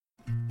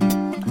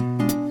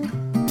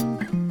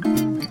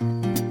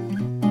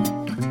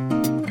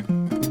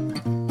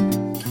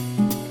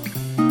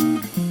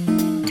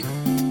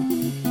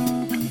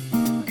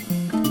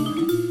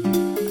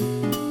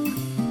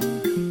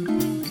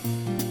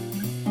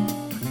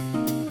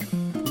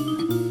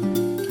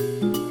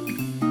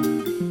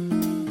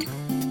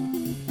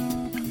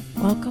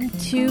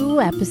to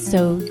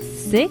episode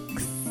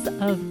 6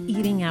 of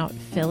Eating Out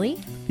Philly.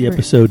 The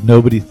episode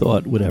nobody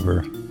thought would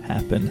ever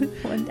happen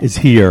is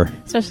here.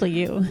 Especially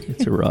you.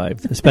 It's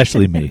arrived.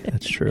 Especially me.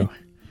 That's true.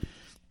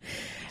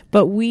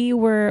 But we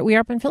were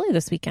up in Philly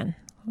this weekend.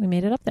 We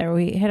made it up there.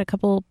 We had a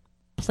couple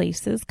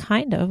places,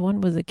 kind of.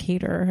 One was a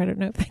caterer. I don't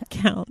know if that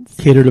counts.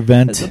 Catered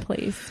event. As a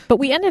place. But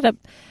we ended up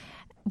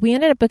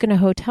booking a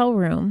hotel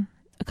room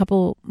a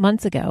couple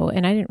months ago,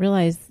 and I didn't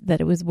realize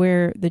that it was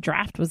where the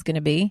draft was going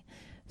to be.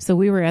 So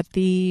we were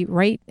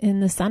right in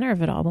the center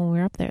of it all when we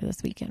were up there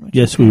this weekend.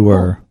 Yes, we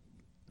were. Cool,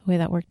 the way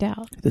that worked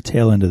out. The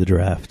tail end of the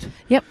draft.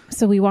 Yep.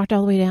 So we walked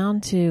all the way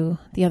down to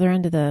the other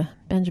end of the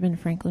Benjamin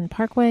Franklin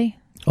Parkway.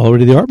 All the way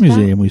to the art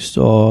museum. We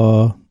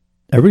saw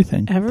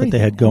everything that they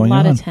had going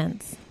on. A lot of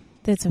tents.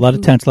 They had a lot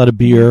of tents, a lot of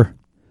beer,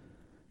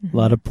 mm-hmm. a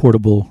lot of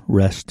portable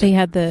rest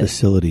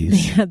facilities.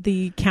 They had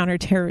the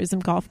counterterrorism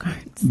golf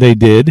carts. They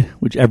did,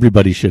 which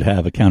everybody should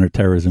have a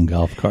counterterrorism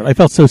golf cart. I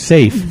felt so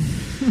safe.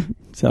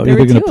 So either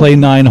going to play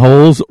 9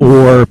 holes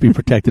or be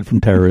protected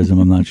from terrorism.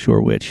 I'm not sure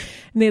which.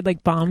 And they had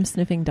like bomb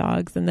sniffing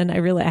dogs. And then I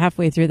realized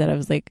halfway through that I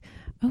was like,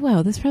 oh,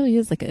 wow, this probably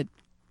is like a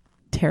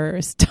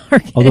terrorist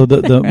target. Although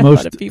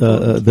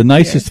the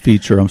nicest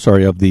feature,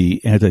 of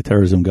the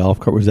anti-terrorism golf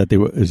cart was that it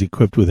was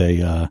equipped with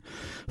a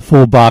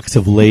full box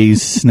of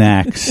Lay's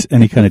snacks,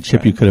 any kind of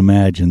chip you could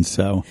imagine.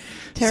 So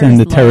send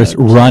the terrorists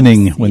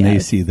running when they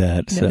see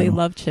that. No, they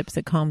love chips.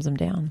 It calms them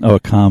down. Oh,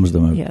 it calms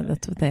them. Yeah,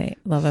 that's what they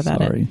love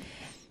about it.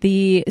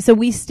 So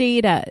we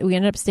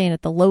ended up staying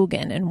at the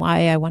Logan, and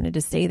why I wanted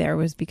to stay there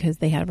was because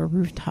they have a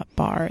rooftop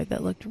bar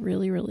that looked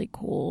really, really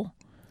cool.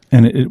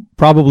 And it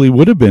probably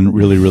would have been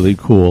really, really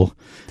cool.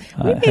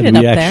 We made it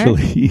up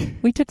there.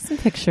 We took some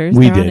pictures.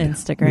 They're on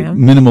Instagram.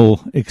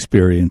 Minimal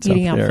experience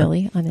Eating up there. Out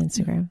Philly on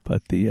Instagram.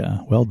 But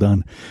well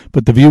done.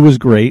 But the view was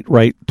great,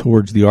 right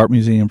towards the Art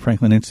Museum,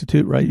 Franklin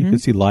Institute, right? Mm-hmm. You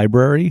could see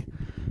library.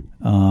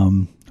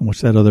 And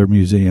what's that other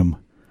museum?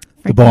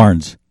 The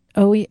Barnes.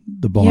 Oh,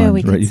 the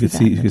Barnes, right? You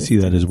could see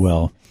that as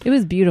well. It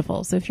was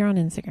beautiful. So if you're on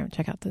Instagram,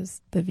 check out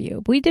the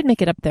view. But we did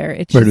make it up there.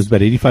 It was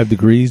about 85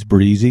 degrees,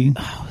 breezy.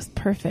 Oh, it was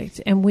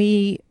perfect. And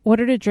we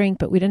ordered a drink,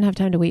 but we didn't have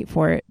time to wait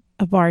for it.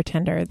 A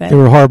bartender they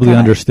were horribly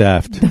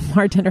understaffed. The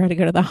bartender had to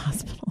go to the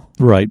hospital.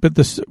 Right,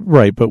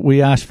 but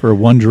we asked for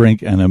one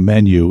drink and a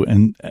menu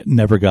and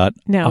never got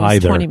either. It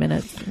was 20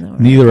 minutes.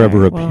 Neither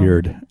ever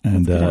appeared.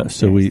 And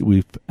so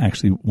we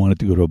actually wanted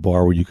to go to a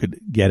bar where you could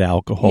get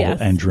alcohol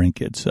and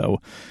drink it.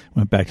 So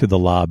went back to the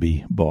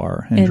lobby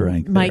bar and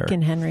drank Mike there.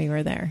 And Henry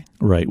were there.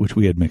 Right, which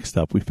we had mixed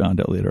up. We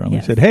found out later on.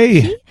 Yes. We said,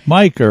 hey,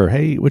 Mike, or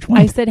hey, which one?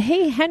 I said,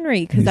 hey,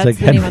 Henry, because that's like,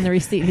 the name on the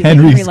receipt.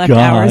 Henry left gone.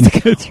 Hours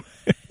ago.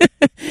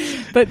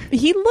 But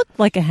he looked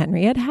like a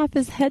Henry. He had half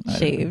his head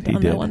shaved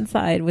on the one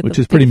side, which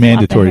is pretty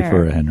mandatory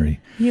for a Henry.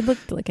 He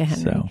looked like a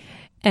Henry.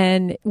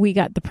 And we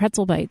got the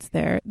pretzel bites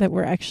there that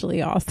were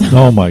actually awesome.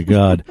 Oh my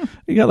God!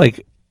 You got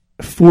like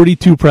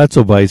 42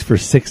 pretzel bites for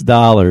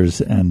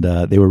 $6,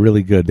 and they were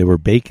really good. They were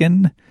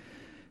bacon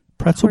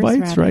pretzel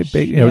bites, right?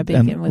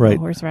 Bacon with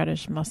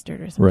horseradish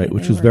mustard or something. Right,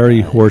 which was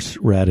very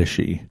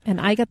horseradishy. And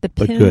I got the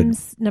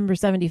Pimm's number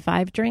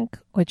 75 drink,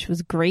 which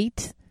was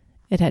great.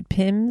 It had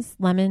Pimm's,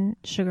 lemon,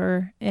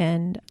 sugar,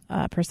 and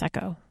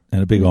Prosecco.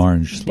 And a big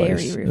orange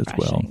slice as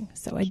well.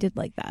 So I did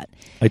like that.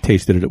 I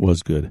tasted it. It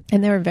was good.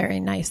 And they were very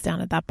nice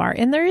down at that bar.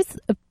 And there is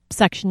a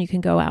section you can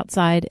go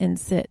outside and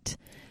sit.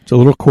 It's a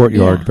little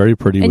courtyard, very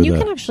pretty. And you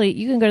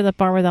can go to the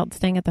bar without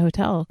staying at the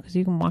hotel because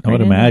you can walk right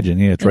in. I would imagine.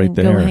 Yeah, it's right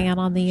there. Go hang out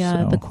on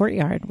the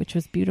courtyard, which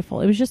was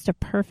beautiful. It was just a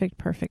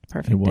perfect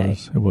day. It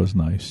was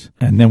nice.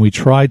 And then we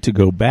tried to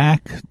go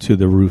back to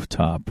the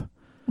rooftop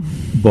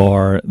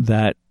bar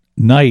that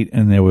night,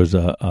 and there was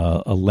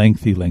a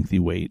lengthy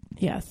wait.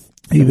 Yes.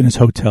 Even as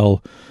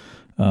hotel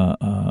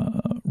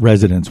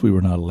residents, we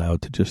were not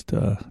allowed to just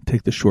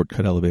take the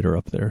shortcut elevator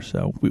up there.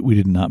 So we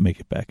did not make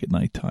it back at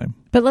nighttime.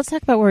 But let's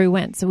talk about where we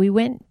went. So we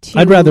went to...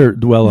 I'd rather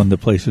dwell on the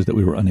places that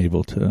we were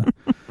unable to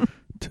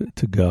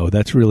go.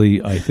 That's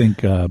really, I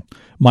think,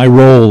 my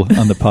role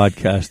on the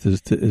podcast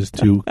is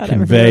to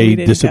convey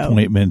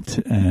disappointment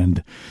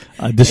and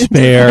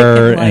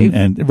despair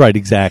and right,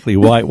 exactly.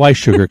 Why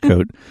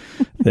sugarcoat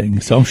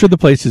things? So I'm sure the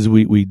places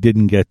we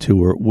didn't get to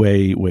were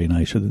way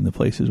nicer than the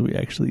places we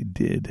actually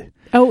did.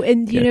 Oh,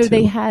 and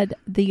they had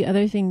the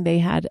other thing. They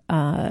had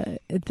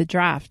the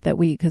draft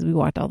because we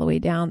walked all the way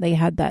down. They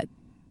had that.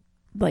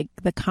 Like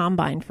the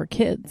combine for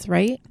kids,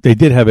 right? They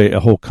did have a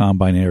whole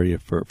combine area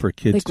for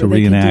kids to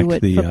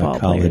reenact the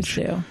college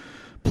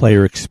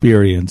player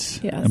experience.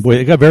 Yes. And boy,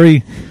 it got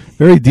very,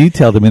 very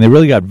detailed. I mean, they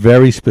really got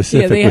very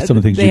specific with some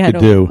of the things you could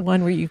do.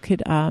 One where you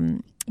could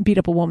beat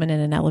up a woman in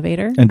an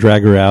elevator. And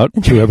drag her out.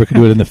 Whoever could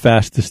do it in the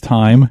fastest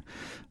time.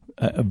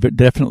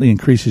 Definitely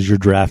increases your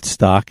draft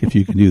stock if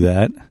you can do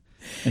that.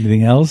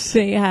 Anything else?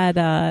 They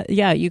had,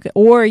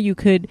 you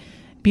could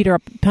beat her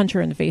up, punch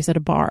her in the face at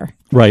a bar.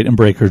 Right, and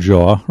break her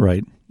jaw,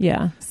 right.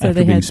 Yeah. So after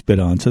they being had spit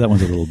on. So that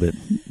one's a little bit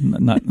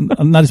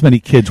not as many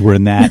kids were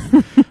in that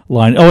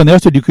line. Oh, and they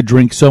also said you could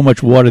drink so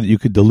much water that you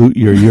could dilute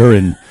your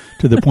urine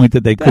to the point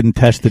that they couldn't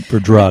test it for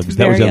drugs.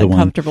 That was the other one.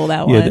 Uncomfortable,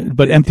 that one.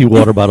 But empty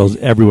water bottles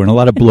everywhere, and a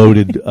lot of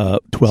bloated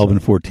 12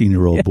 and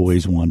 14-year-old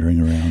boys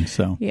wandering around.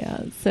 So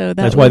so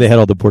that's why they had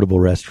all the portable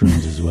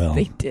restrooms as well.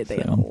 They did. They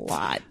had a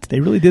lot. They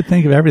really did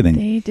think of everything.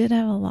 They did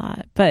have a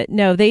lot, but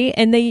no,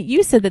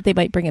 you said that they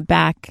might bring it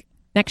back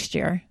next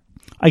year.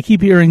 I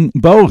keep hearing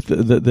both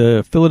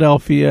the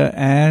Philadelphia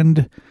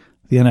and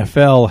the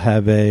NFL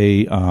have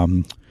a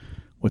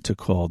what's it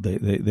called?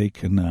 They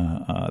can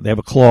they have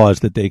a clause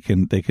that they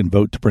can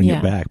vote to bring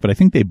it back, but I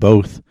think they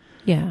both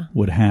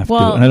would have to,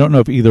 and I don't know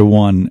if either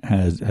one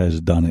has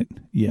done it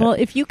yet. Well,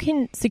 if you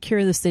can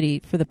secure the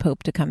city for the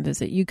Pope to come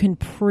visit, you can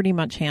pretty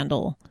much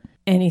handle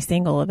any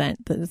single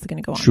event that is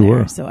going to go on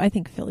there. So I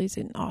think Philly's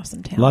an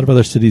awesome town. A lot of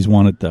other cities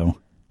want it though.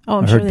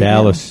 Oh, I heard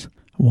Dallas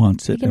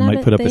wants it. They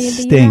might put up a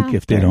stink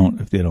if they don't.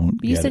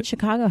 You said it.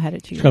 Chicago had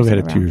it 2 years. Chicago had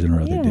it 2 years in a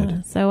row. Yeah, they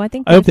did. So I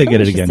hope they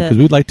get it again because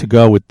we'd like to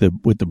go with the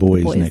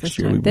boys next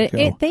year.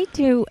 They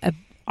do an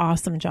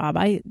awesome job.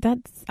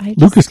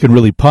 Lucas can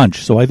really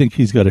punch, so I think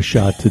he's got a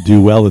shot to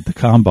do well at the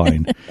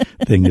combine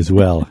thing as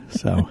well.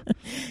 So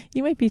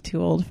you might be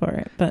too old for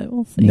it, but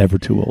we'll see. Never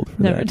too old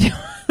for that.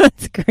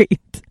 That's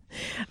great.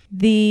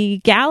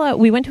 The gala,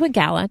 we went to a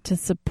gala to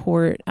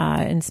support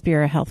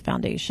Inspira Health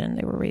Foundation.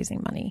 They were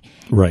raising money.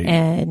 Right.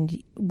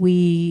 And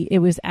it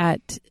was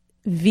at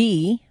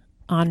V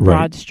on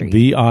Broad Street.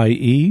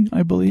 VIE,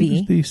 I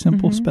believe, is the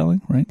simple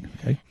spelling, right?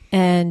 Okay.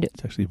 And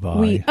it's actually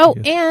Vi.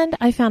 And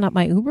I found out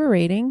my Uber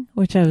rating,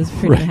 which I was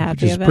pretty happy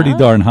which is about. Pretty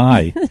darn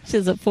high. Which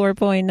is a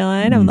 4.9.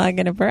 I'm not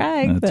going to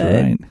brag. That's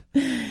right.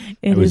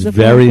 I was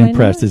very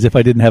impressed, as if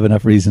I didn't have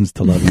enough reasons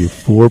to love you.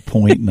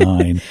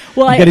 4.9.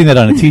 Well, I'm getting that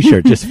on a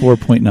T-shirt. Just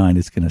 4.9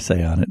 is going to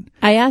say on it.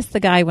 I asked the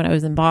guy when I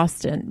was in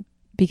Boston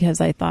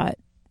because I thought,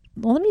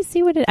 well, let me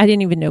see what I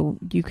didn't even know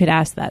you could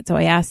ask that. So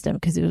I asked him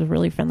because he was a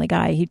really friendly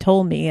guy. He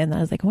told me, and I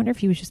was like, I wonder if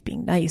he was just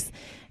being nice.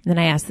 And then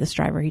I asked this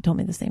driver. He told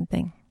me the same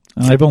thing.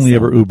 I've only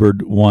ever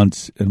Ubered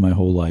once in my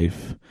whole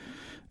life.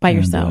 By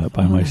yourself?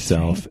 By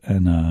myself. Right.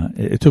 And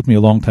it took me a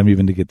long time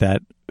even to get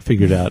that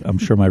figured out. I'm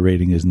sure my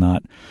rating is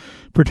not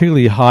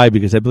particularly high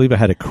because I believe I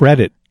had a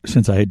credit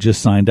since I had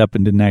just signed up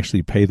and didn't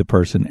actually pay the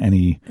person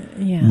any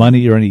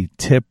money or any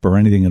tip or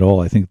anything at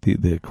all. I think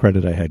the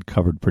credit I had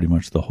covered pretty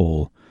much the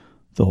whole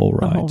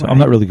ride. So I'm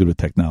not really good with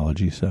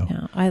technology. So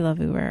no, I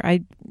love Uber.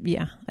 I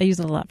use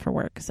it a lot for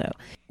work. So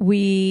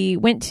we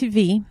went to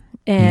V.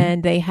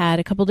 And they had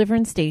a couple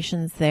different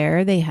stations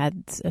there. They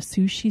had a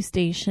sushi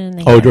station.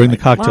 During the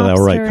cocktail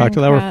hour, right?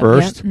 Cocktail hour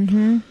first. Yep.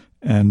 Mm-hmm.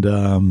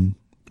 And,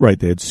 right,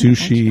 they had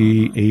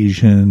sushi,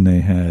 Asian,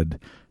 they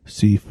had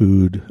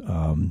seafood,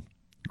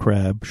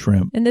 crab,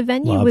 shrimp, and the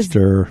venue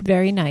lobster. Was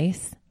very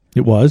nice.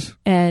 It was.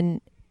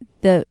 And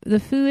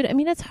the food, I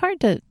mean, it's hard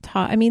to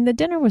talk. I mean, the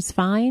dinner was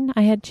fine.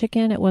 I had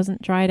chicken. It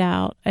wasn't dried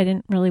out. I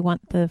didn't really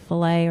want the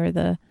filet or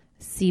the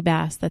sea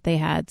bass that they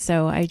had.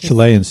 So I just...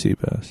 Chilean sea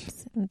bass.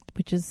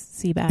 Which is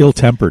sea bass.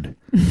 Ill-tempered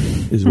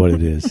is what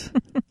it is.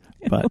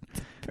 But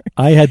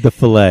I had the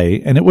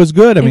filet, and it was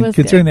good. I mean,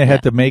 considering they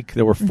had to make,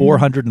 there were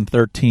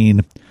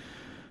 413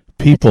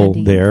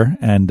 people there,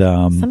 and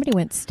somebody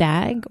went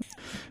stag.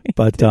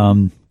 But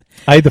I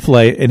had the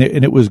filet, and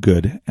it was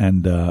good.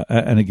 And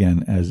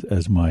again,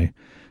 as my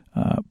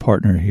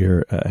partner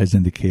here has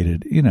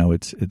indicated,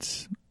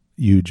 it's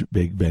huge,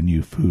 big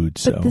venue food.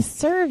 So but the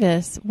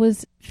service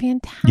was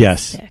fantastic.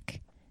 Yes.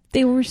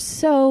 They were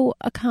so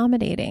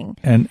accommodating.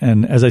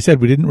 And as I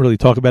said, we didn't really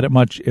talk about it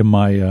much in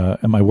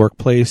my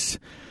workplace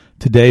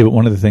today, but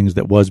one of the things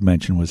that was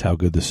mentioned was how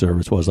good the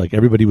service was. Like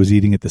everybody was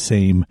eating at the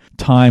same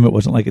time. It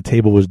wasn't like a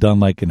table was done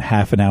like in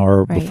half an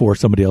hour before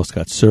somebody else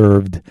got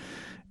served.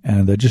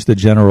 And just the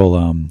general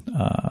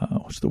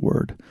what's the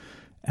word?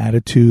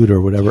 Attitude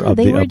or whatever of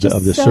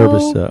the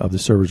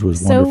service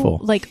was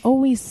wonderful. Like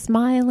always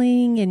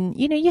smiling, and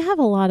you have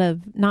a lot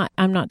of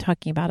I'm not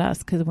talking about us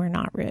because we're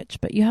not rich,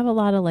 but you have a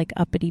lot of like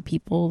uppity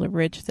people, the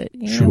rich that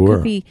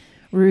could be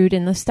rude,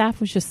 and the staff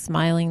was just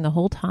smiling the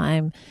whole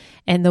time.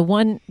 And the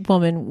one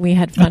woman we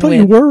had fun with. I thought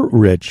you were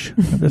rich.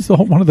 That's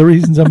one of the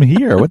reasons I'm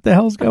here. What the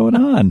hell's going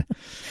on?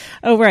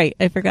 Oh, right.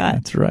 I forgot.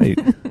 That's right.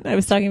 I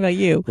was talking about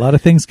you. A lot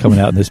of things coming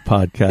out in this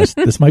podcast.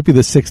 This might be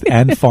the 6th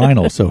and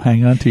final, so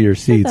hang on to your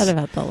seats. I thought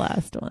about the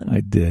last one.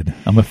 I did.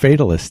 I'm a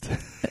fatalist.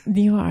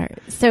 You are.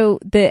 So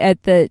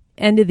at the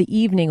end of the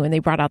evening when they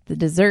brought out the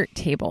dessert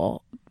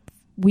table,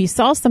 we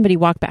saw somebody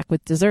walk back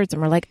with desserts,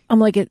 and I'm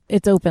like,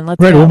 it's open. Let's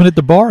go. A woman at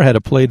the bar had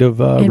a plate of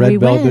red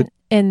velvet.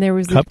 And there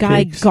was a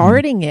guy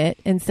guarding it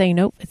and saying,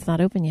 nope, it's not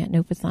open yet.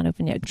 Nope, it's not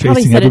open yet.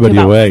 Probably said it to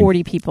about away.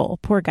 40 people.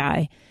 Poor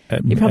guy.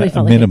 He probably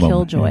felt like a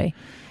killjoy. Yeah.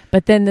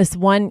 But then this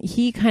one,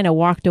 he kind of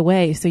walked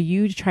away. So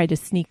you tried to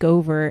sneak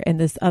over, and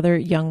this other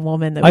young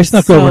woman that I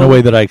snuck over in a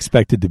way that I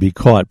expected to be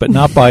caught, but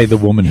not by the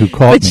woman who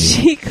caught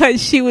me. But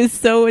she was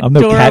so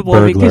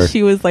adorable because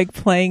she was like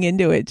playing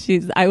into it.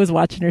 I was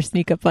watching her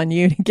sneak up on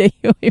you to get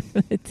you away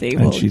from the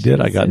table. And she did.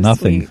 I got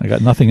nothing. Sweet. I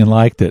got nothing and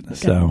liked it.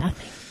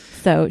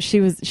 So she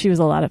was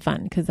a lot of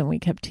fun because then we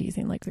kept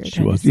teasing like we were.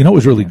 She was. You know what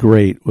was really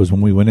great was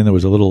when we went in, there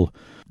was a little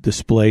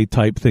display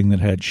type thing that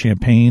had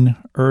champagne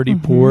already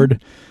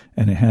poured,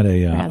 and it had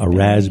a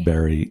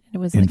raspberry it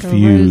was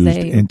infused like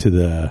into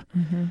the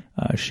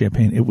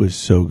champagne. It was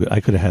so good. I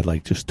could have had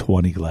like just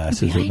 20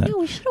 glasses of that. I know,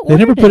 we should have They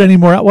never put any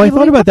more out. Well, I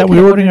thought about that when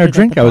we were ordering our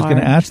drink. I was going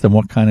to bar. ask them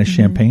what kind of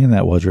champagne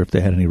that was, or if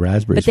they had any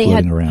raspberries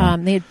floating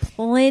around. They had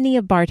plenty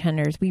of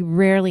bartenders. We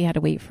rarely had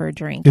to wait for a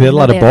drink. They had a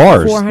lot of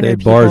bars. 400 They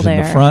had bars in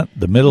there. the front,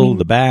 the middle,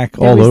 the back,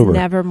 There all was over.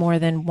 Never more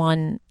than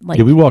one. Like,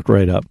 yeah, we walked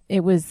right up.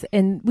 it was,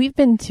 and we've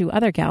been to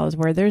other galas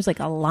where there's like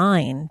a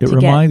line. It to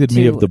reminded get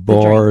me to of the drink.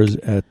 bars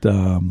at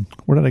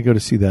where did I go to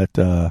see that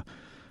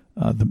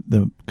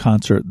the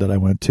concert that I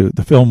went to,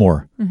 the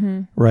Fillmore,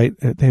 right?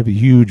 They have a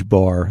huge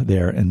bar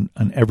there and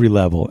on every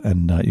level,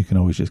 and you can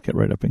always just get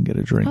right up and get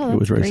a drink. Oh, it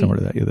was very that's similar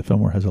to that. Yeah, the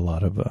Fillmore has a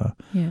lot of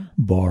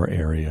bar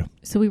area.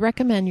 So we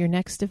recommend your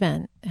next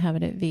event, have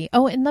it at V.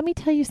 Oh, and let me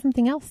tell you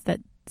something else that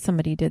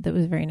somebody did that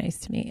was very nice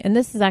to me. And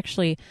this is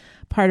actually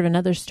part of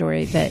another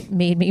story that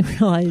made me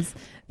realize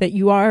that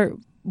you are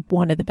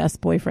one of the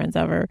best boyfriends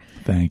ever.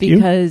 Thank you.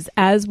 Because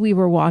as we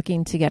were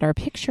walking to get our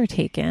picture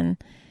taken,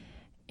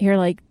 you're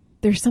like,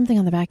 there's something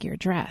on the back of your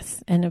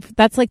dress. And if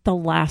that's like the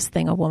last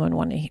thing a woman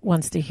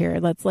wants to hear.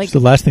 That's like It's the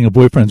last thing a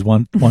boyfriend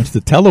wants to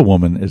tell a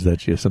woman is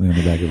that she has something on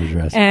the back of her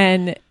dress.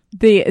 And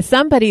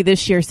somebody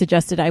this year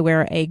suggested I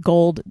wear a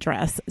gold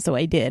dress, so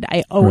I did.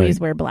 I always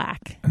wear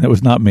black. And that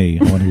was not me.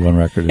 I want to go on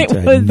record. It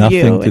had was nothing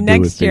you. to do And next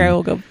with year the I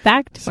will go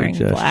back to wearing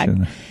black.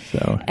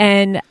 So.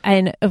 And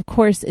of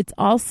course it's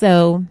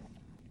also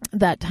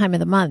that time of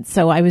the month,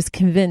 so I was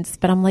convinced,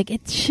 but I'm like,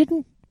 it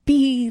shouldn't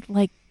be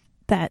like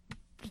that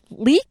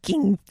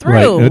leaking through.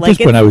 Right. At like,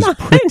 this point, I was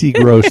pretty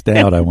grossed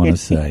out, I want to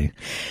say.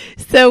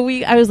 So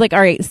I was like, all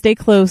right, stay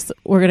close.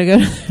 We're going to go.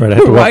 Right. I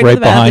had to walk right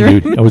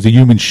behind you. I was a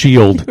human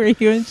shield. You were a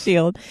human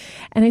shield.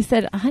 And I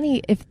said,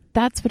 honey, if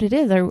that's what it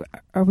is,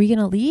 are we going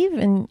to leave?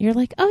 And you're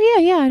like, oh,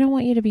 yeah, I don't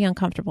want you to be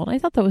uncomfortable. And I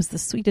thought that was the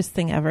sweetest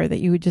thing ever, that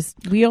you would just,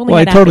 Well,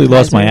 I totally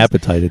lost my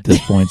appetite at this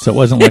point, so it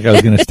wasn't like I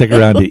was going to stick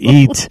around to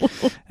eat.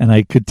 And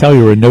I could tell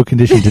you were in no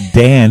condition to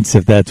dance,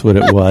 if that's what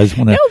it was.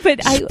 I want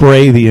to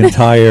spray the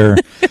entire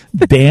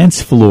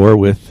dance floor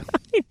with...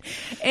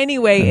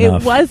 Anyway,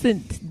 enough. It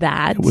wasn't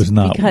that. It was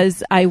not.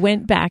 Because I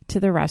went back to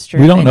the restroom.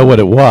 We don't know what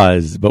it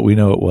was, but we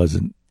know it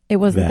wasn't. It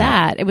wasn't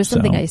that. It was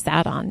something So. I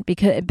sat on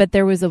but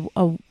there was a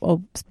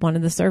one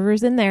of the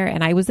servers in there,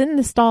 and I was in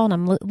the stall, and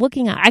I'm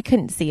looking at. I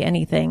couldn't see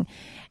anything,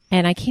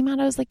 and I came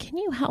out. I was like, "Can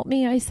you help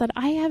me?" I said,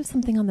 "I have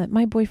something on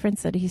my boyfriend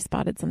said he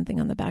spotted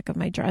something on the back of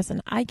my dress,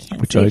 and I can't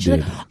Which see it." I She's did.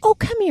 like, "Oh,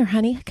 come here,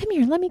 honey. Come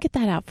here. Let me get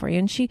that out for you."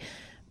 And she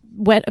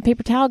wet a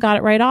paper towel, got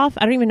it right off.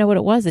 I don't even know what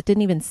it was. It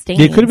didn't even stain.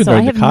 Yeah, it could have been so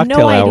during I the have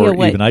cocktail no idea hour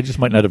what, even. I just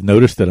might not have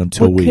noticed it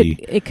until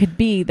it could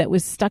be that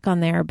was stuck on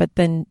there, but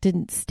then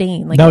didn't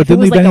stain. Like, no, if it didn't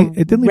was leave like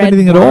it didn't leave red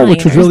anything at all, which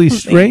line was or really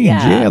something. strange.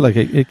 Yeah. Like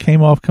it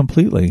came off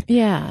completely.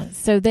 Yeah,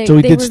 so So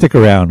we did stick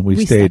around.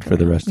 We stayed for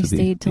the rest of the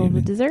We stayed till the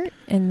evening. dessert.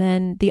 And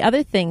then the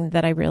other thing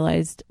that I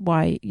realized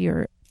why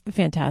you're a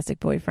fantastic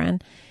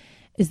boyfriend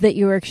is that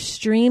you were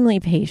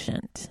extremely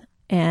patient.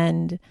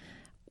 And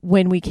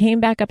when we came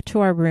back up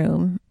to our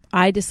room,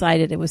 I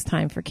decided it was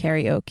time for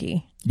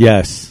karaoke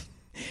Yes.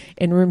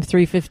 in room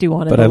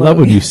 351. But I love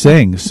when you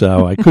sing,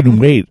 so I couldn't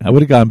wait. I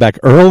would have gone back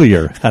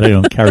earlier had I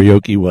known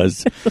karaoke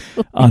was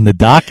on the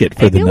docket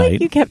for I the feel night.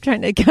 like you kept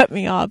trying to cut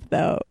me off,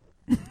 though.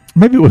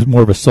 Maybe it was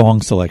more of a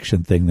song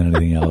selection thing than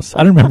anything else.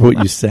 I don't remember what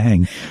you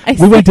sang. I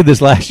We went to this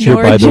last year,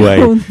 Norah by the way,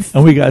 Jones.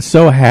 and we got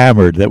so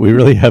hammered that we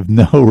really have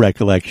no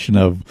recollection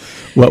of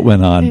what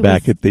went on It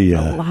back was at the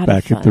a lot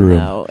back of at the fun, room.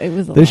 though. It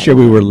was This year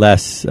we were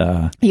less.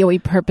 Yeah, we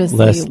purposely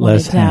less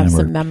wanted to have hammered.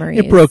 some memories.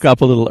 It broke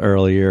up a little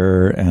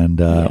earlier, and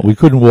we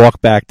couldn't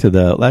walk back to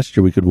the. Last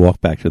year we could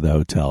walk back to the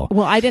hotel.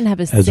 Well, I didn't have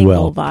a as single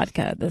well.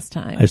 vodka this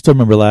time. I still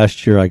remember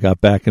last year I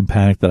got back and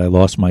panicked that I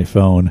lost my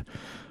phone.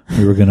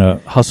 We were going to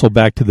hustle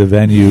back to the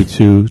venue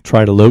to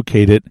try to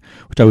locate it,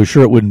 which I was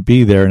sure it wouldn't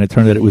be there, and it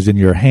turned out it was in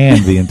your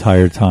hand the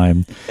entire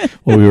time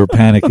while we were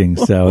panicking.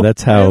 So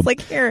that's how. I was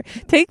like, here,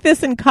 take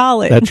this and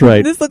call it. That's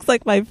right. This looks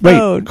like my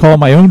phone. Wait, call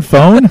my own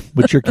phone,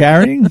 which you're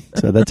carrying?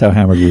 So that's how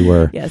hammered we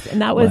were. Yes,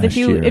 and that was last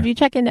year. if you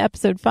check into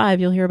episode 5,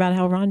 you'll hear about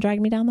how Ron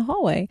dragged me down the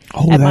hallway.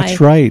 Oh, at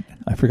that's my right.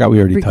 I forgot we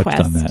already request.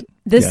 touched on that.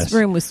 This Yes.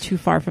 room was too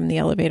far from the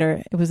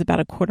elevator. It was about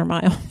a quarter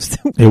mile. So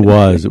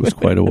It was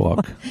quite a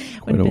walk.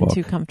 Quite wouldn't a have been walk.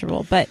 too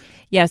comfortable. But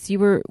yes, you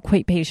were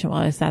quite patient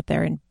while I sat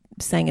there and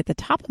sang at the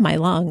top of my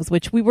lungs,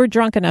 which we were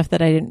drunk enough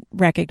that I didn't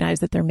recognize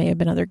that there may have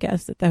been other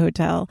guests at the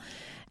hotel,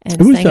 and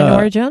It was, sang a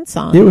Norah Jones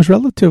song. It was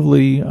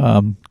relatively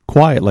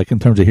quiet, like in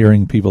terms of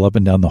hearing people up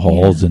and down the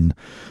halls and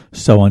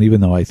so on,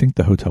 even though I think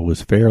the hotel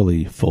was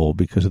fairly full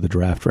because of the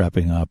draft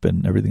wrapping up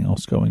and everything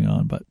else going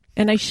on. But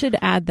And I should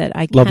add that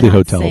I lovely cannot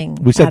hotel. sing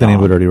We said at the name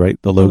all. of it already, right?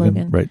 The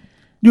Logan, right?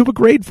 You have a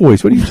great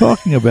voice. What are you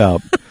talking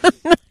about?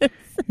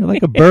 You're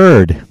like a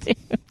bird.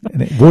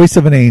 Voice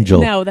of an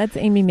angel. No, that's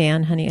Amy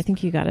Mann, honey. I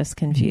think you got us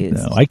confused.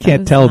 No, I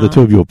can't tell the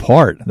two of you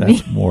apart.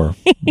 That's more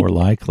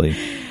likely.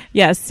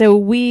 Yeah, so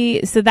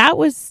that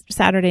was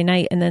Saturday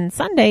night, and then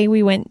Sunday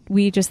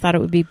we just thought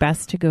it would be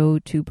best to go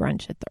to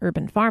brunch at the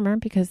Urban Farmer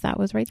because that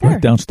was right there.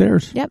 Right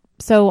downstairs. Yep.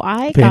 So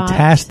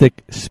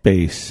Fantastic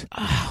space.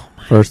 Oh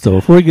my First of all,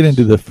 before we get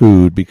into the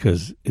food,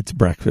 because it's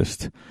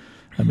breakfast,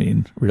 I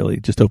mean, really,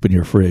 just open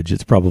your fridge.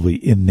 It's probably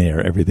in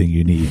there, everything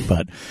you need.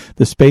 But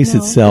the space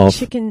itself.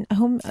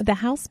 The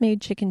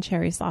house-made chicken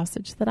cherry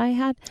sausage that I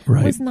had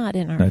was not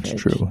in our fridge.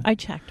 That's true. I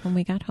checked when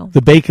we got home.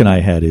 The bacon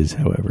I had is,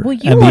 however. Well,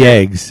 and the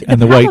eggs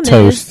and the white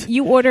toast.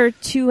 You order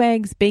 2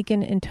 eggs,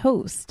 bacon, and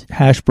toast.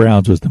 Hash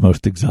browns was the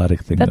most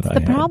exotic thing that I had.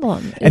 That's the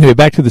problem. Anyway,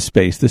 back to the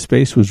space. The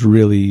space was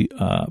really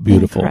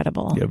beautiful.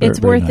 Incredible. Yeah,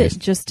 it's worth nice. it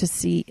just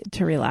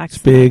to relax.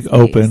 It's big,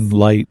 open,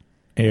 light.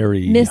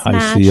 Airy,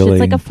 high ceiling. It's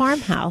like a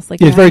farmhouse.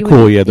 It's very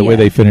cool. The way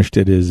they finished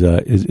it is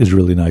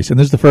really nice. And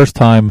this is the first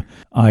time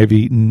I've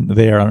eaten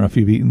there. I don't know if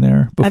you've eaten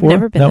there before. I've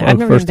never been there. I've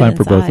never first been time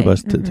for both of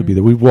us to be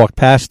there. We've walked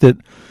past it.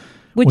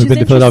 We've been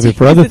to Philadelphia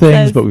for other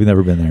things, but we've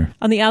never been there.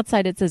 On the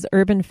outside, it says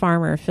Urban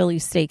Farmer Philly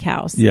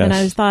Steakhouse. Yes. And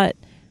I thought,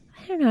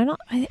 I don't know.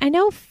 I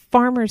know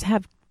farmers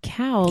have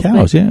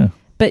cows. Yeah.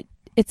 But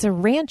it's a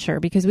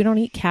rancher because we don't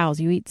eat cows.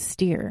 You eat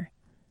steer.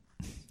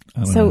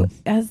 So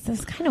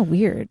that's kind of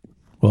weird.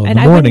 Well, in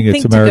the morning,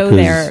 it's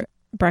America's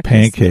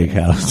breakfast pancake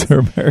house. Or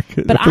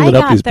America's, but I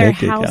got their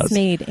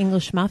house-made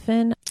English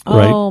muffin.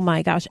 Right. Oh,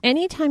 my gosh.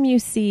 Anytime you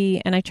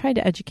see, and I tried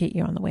to educate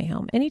you on the way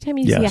home, anytime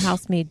you see a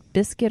house-made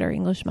biscuit or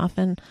English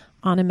muffin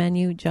on a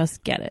menu,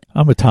 just get it.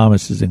 I'm a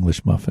Thomas's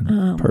English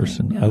muffin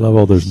person. I love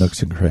all those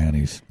nooks and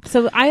crannies.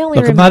 So I only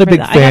Look, I'm not a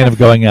big fan of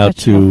going out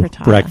to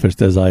breakfast,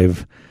 as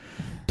I've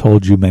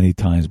told you many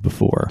times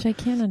before. Which I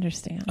can't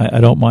understand. I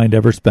don't mind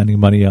ever spending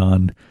money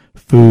on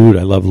food.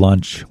 I love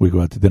lunch. We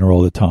go out to dinner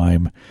all the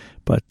time.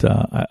 But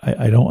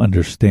I don't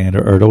understand,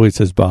 or it always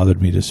has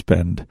bothered me to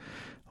spend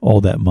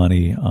all that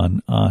money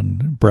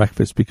on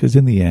breakfast, because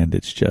in the end,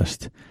 it's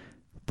just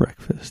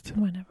breakfast.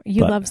 Whatever.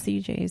 You love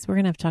CJ's. We're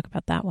going to have to talk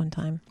about that one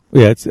time.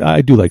 Yeah,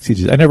 I do like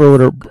CJ's. I never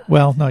order,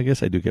 well, no, I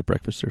guess I do get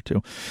breakfast there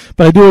too.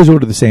 But I do always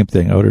order the same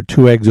thing. I order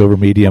 2 eggs over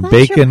medium,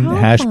 bacon,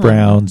 hash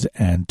browns,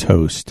 and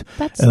toast.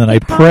 And then I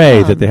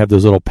pray that they have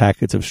those little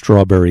packets of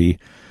strawberry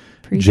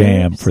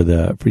jam for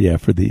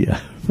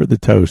the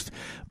toast.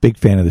 Big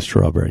fan of the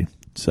strawberry.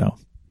 So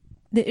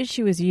the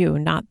issue is you,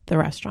 not the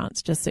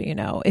restaurants, just so you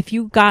know. If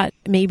you got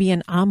maybe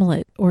an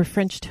omelet or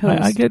French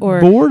toast, I get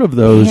bored of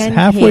those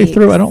halfway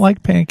through. I don't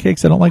like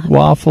pancakes. I don't like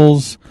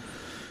waffles.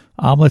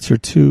 Omelets are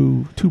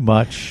too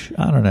much.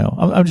 I don't know.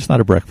 I'm just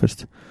not a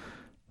breakfast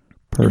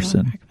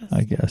person,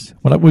 I guess.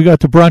 When we got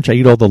to brunch, I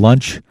eat all the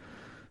lunch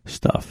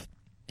stuff.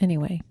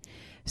 Anyway,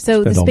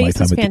 so the space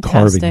was fantastic. At the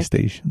carving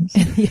stations.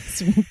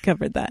 Yes, we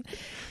covered that.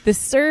 The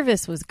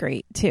service was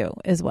great too,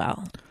 as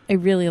well. I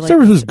really liked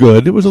service was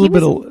good. It was a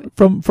little bit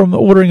from the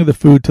ordering of the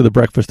food to the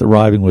breakfast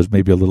arriving was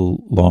maybe a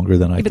little longer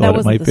than I thought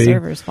it might be. The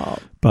server's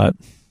fault. But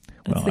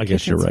I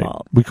guess you're right.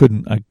 Fault.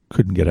 I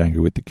couldn't get angry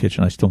with the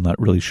kitchen. I'm still not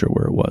really sure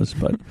where it was,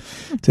 but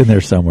it's in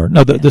there somewhere.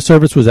 No, the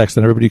service was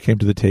excellent. Everybody who came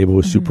to the table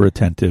was super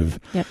attentive.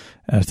 Yep.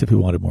 Asked if we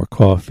wanted more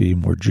coffee,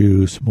 more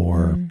juice,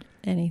 more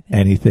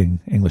anything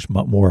English,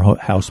 more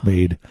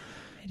house-made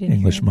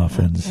English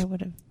muffins.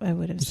 I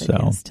would have said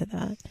yes to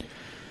that.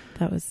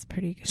 That was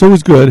pretty good. So it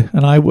was good,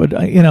 and I would,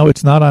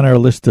 it's not on our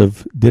list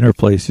of dinner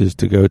places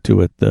to go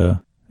to at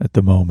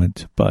the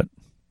moment, but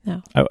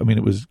no. I mean,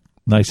 it was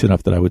nice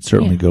enough that I would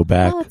certainly go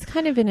back. Well, it's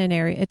kind of in an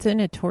area. It's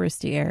in a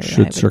touristy area.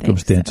 Should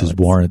circumstances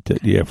warrant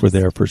it, if we're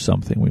there for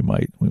something, we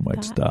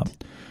might stop.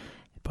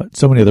 But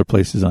so many other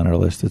places on our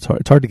list. It's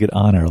hard to get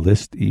on our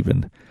list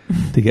even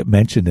to get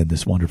mentioned in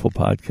this wonderful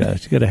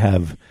podcast. You got to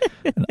have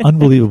an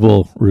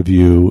unbelievable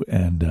review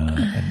and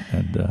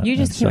you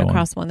just came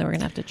across one that we're going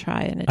to have to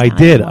try. I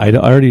did. I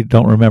already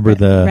don't remember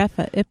the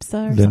Refa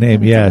Ipsa. The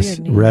name. Yes,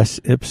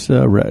 Res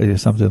Ipsa,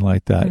 something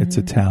like that. Mm-hmm. It's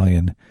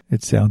Italian.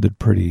 It sounded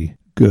pretty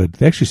good.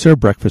 They actually serve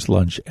breakfast,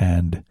 lunch,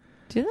 and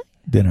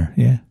dinner.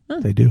 Yeah,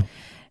 they do.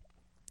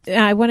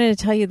 I wanted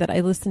to tell you that I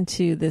listened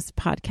to this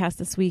podcast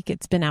this week.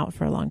 It's been out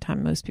for a long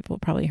time. Most people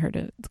have probably heard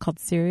it. It's called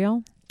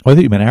Serial. Oh, I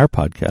think you meant our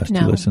podcast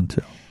to listen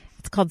to.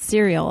 It's called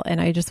Serial, and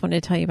I just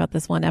wanted to tell you about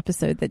this one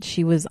episode that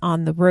she was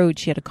on the road.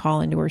 She had to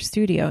call into her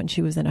studio, and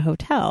she was in a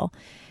hotel.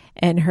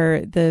 And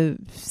the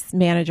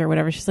manager, or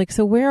whatever, she's like,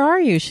 "So where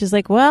are you?" She's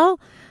like, "Well,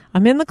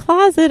 I'm in the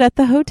closet at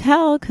the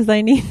hotel because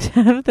I need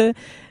to have the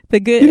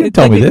good." You didn't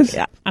tell me this.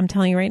 I'm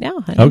telling you right now,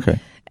 honey. Okay.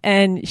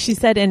 And she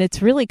said, and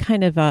it's really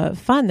kind of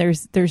fun.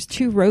 There's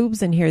 2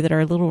 robes in here that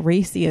are a little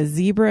racy, a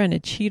zebra and a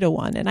cheetah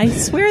one. And I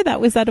swear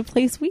that was at a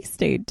place we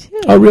stayed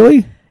too. Oh,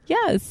 really?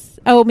 Yes.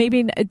 Oh,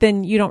 maybe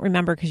then you don't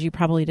remember because you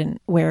probably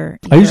didn't wear.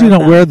 I usually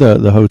don't wear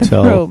the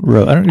hotel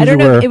robe. I don't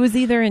know. It was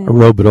either in a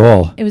robe at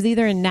all. It was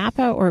either in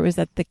Napa or it was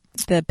at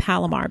the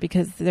Palomar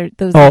because those.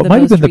 Oh, are the it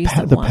might have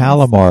been the ones.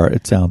 Palomar.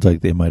 It sounds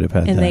like they might have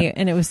had that.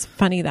 And it was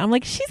funny that I'm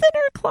like, she's in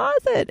her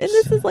closet, and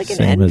this is like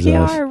an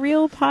NPR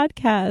real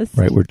podcast.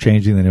 Right, we're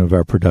changing the name of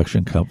our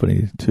production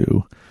company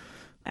to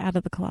Out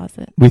of the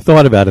Closet. We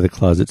thought of Out of the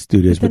Closet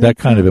Studios, but that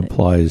kind of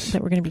implies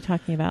that we're going to be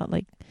talking about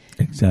like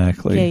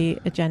exactly gay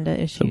agenda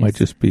issues. So it might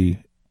just be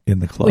in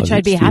the Closet Which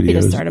I'd be Studios, happy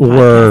to start a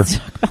or podcast to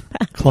talk about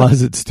that.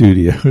 Closet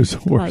Studios.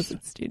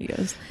 Closet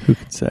Studios. Who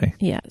could say?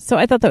 Yeah. So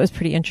I thought that was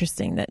pretty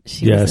interesting that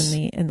she was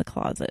in the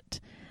closet.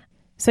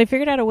 So I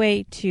figured out a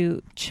way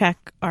to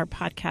check our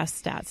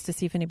podcast stats to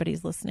see if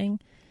anybody's listening.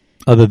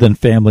 Other than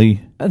family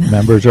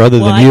members or other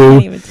well, than you. I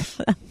can't even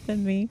tell that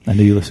than me. I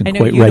know you listen I know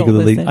quite you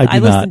regularly. Don't listen. I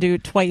do listen not. to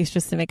it twice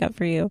just to make up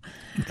for you.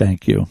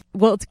 Thank you.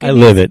 Well, it's good I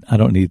news. live it. I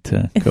don't need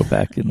to go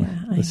back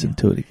and listen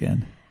to it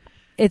again.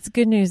 It's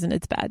good news and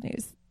it's bad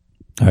news.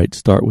 All right,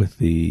 start with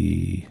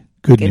the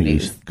good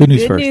news. Good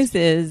news first. Good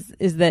news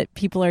is that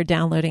people are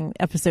downloading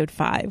episode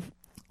 5.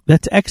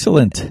 That's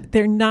excellent.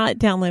 They're not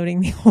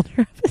downloading the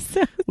older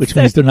episodes. Which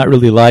means they're not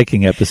really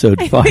liking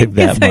episode 5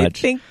 that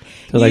much.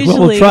 They're like,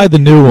 well, we'll try the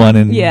new one.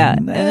 And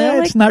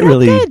it's not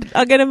really. Good.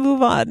 I'm going to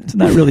move on. It's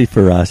not really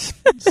for us.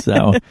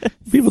 So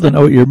people don't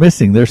know what you're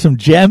missing. There's some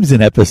gems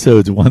in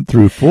episodes 1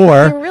 through 4.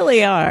 There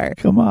really are.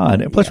 Come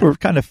on. And plus, we're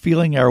kind of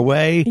feeling our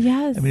way.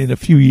 Yes. I mean, in a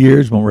few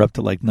years, when we're up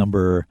to like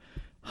number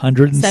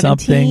 100 and 17?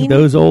 something,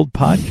 those old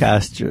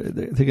podcasts,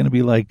 they're going to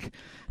be like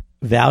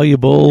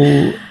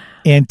valuable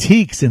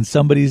antiques in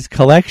somebody's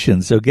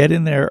collection. So get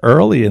in there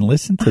early and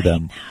listen to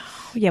them.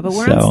 Yeah, but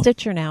we're on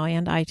Stitcher now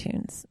and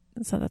iTunes.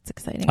 So that's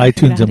exciting.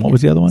 iTunes, and what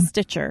was the other one?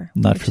 Stitcher.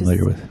 I'm not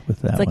familiar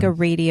with that. It's like one. a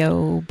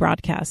radio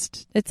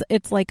broadcast.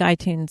 It's like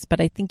iTunes, but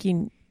I think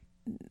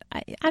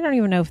I don't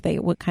even know if they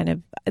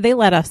they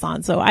let us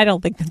on, so I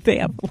don't think that they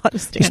have a lot of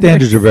standards. The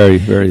standards are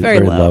very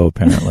low.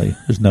 Apparently,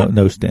 there's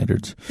no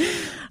standards.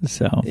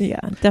 So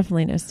yeah,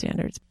 definitely no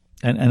standards.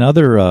 And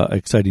other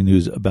exciting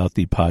news about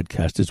the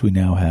podcast is we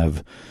now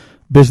have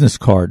business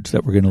cards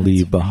that we're going to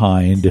leave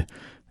behind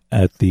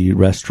at the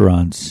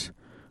restaurants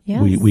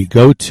we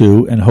go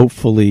to, and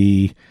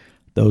hopefully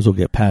those will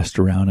get passed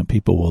around and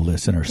people will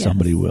listen, or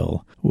somebody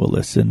will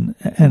listen,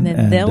 and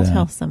then they'll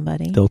tell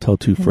somebody. They'll tell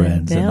two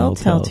friends. And they'll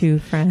tell two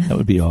friends. That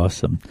would be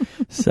awesome.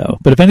 So,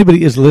 but if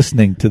anybody is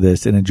listening to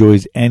this and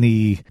enjoys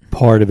any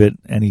part of it,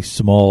 any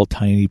small,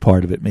 tiny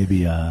part of it,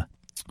 maybe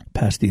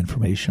pass the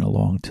information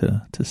along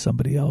to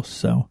somebody else.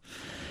 So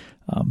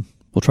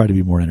we'll try to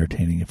be more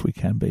entertaining if we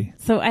can be.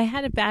 So I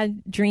had a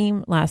bad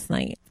dream last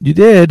night. You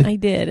did? I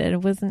did,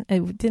 and I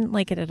didn't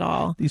like it at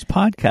all. These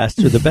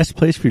podcasts are the best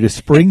place for you to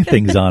spring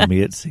things on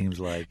me, it seems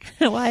like.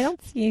 Well, I don't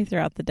see you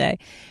throughout the day.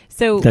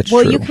 So, that's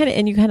true. You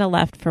kind of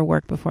left for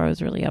work before I was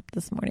really up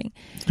this morning.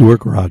 You were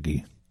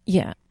groggy.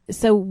 Yeah.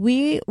 So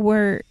we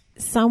were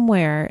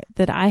somewhere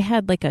that I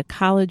had like a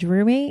college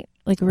roommate.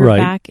 Like we were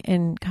back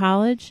in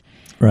college.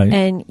 Right.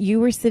 And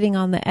you were sitting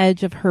on the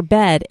edge of her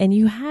bed and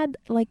you had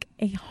like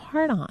a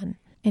heart-on.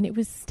 And it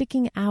was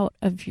sticking out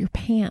of your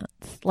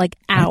pants, like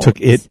out. I took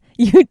it.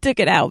 You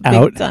took it out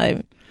big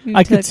time.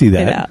 I could see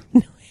that.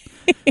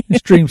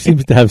 This dream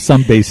seems to have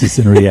some basis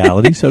in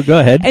reality, so go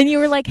ahead. And you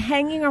were like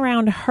hanging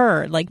around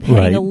her, like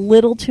paying a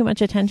little too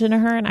much attention to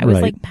her. And I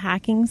was like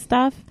packing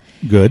stuff.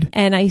 Good.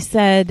 And I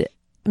said,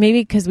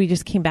 maybe because we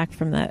just came back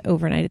from the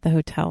overnight at the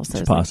hotel, so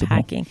it's I was like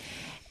packing.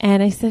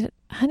 And I said,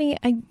 honey,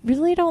 I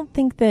really don't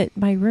think that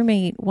my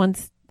roommate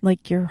wants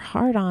like your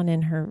heart on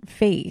in her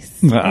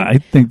face. I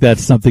think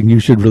that's something you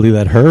should really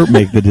let her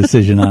make the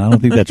decision on. I don't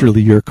think that's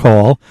really your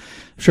call.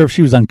 I'm sure if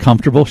she was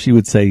uncomfortable, she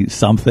would say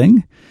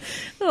something.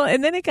 Well,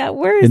 and then it got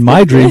worse. In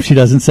my dream, she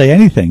doesn't say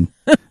anything.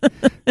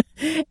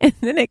 And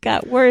then it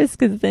got worse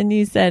because then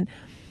you said,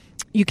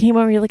 you came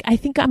over, you're like, I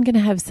think I'm going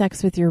to have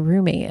sex with your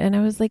roommate. And I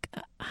was like,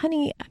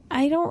 honey,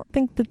 I don't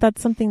think that that's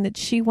something that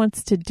she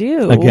wants to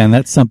do. Again,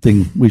 that's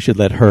something we should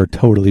let her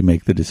totally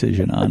make the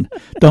decision on.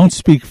 Don't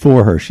speak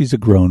for her. She's a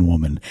grown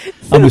woman.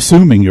 I'm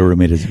assuming your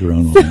roommate is a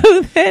grown woman.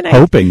 So then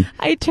hoping.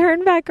 I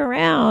turn back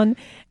around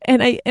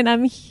and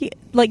I'm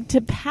like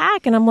to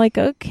pack, and I'm like,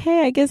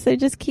 okay, I guess I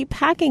just keep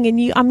packing,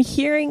 and I'm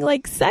hearing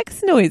like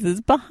sex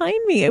noises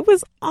behind me. It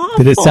was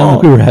awful. Did it sound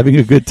like we were having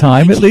a good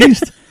time at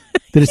least?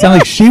 Did it sound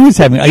like she was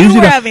having?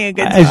 Having a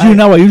good time. As you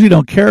know, I usually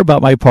don't care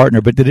about my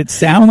partner, but did it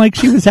sound like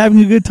she was having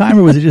a good time,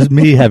 or was it just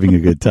me having a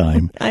good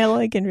time? All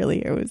I can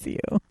really hear was you.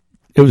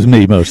 It was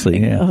me mostly.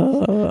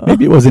 Yeah.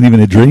 Maybe it wasn't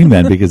even a dream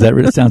then, because that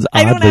really sounds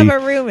oddly. I don't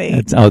have a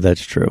roommate.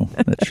 That's true.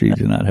 That's true. You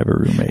do not have a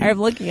roommate. I'm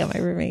looking at my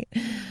roommate.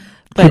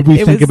 Could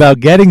we think about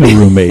getting a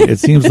roommate? It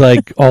seems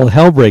like all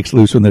hell breaks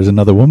loose when there's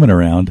another woman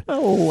around.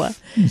 Oh,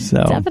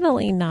 so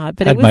definitely not.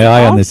 But I had my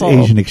eye on this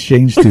Asian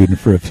exchange student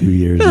for a few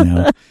years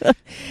now.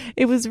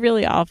 It was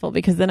really awful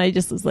because then I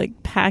just was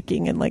like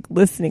packing and like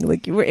listening.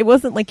 Like you were. It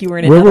wasn't like you were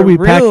in Where another were we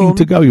room. Packing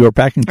to go? You were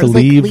packing to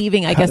leave. Like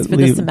leaving, I guess, for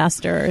the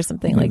semester or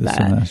something like that.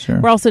 Semester.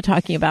 We're also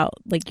talking about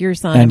like your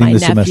son ending and my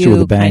the nephew, semester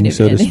with a bang,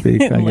 so to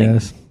speak. I like,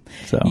 guess.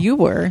 So you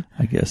were.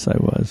 I guess I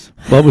was.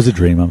 Well, it was a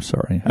dream. I'm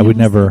sorry. I would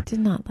never. Did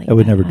not like. I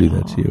would never do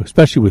that to you,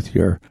 especially with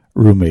your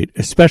roommate.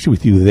 Especially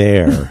with you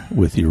there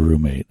with your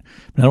roommate.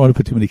 I don't want to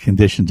put too many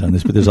conditions on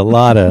this, but there's a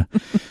lot of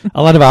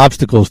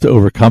obstacles to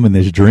overcome in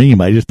this dream.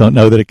 I just don't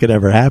know that it could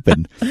ever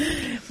happen.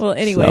 Well,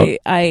 anyway,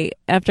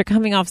 after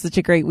coming off such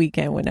a great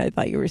weekend when I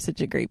thought you were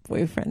such a great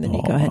boyfriend, then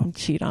you go ahead and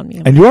cheat on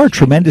me. And you are a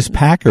tremendous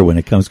packer when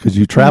it comes, because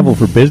you travel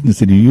for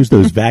business and you use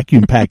those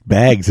vacuum packed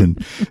bags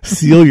and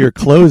seal your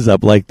clothes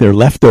up like they're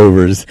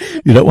leftovers.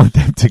 You don't want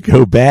them to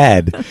go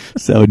bad.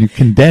 So, and you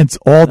condense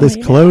all this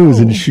clothes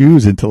and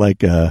shoes into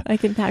like a... I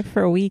can pack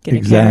for a week in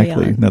exactly. a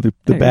carry-on. Now the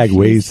bag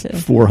weighs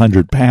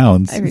 400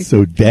 pounds. It's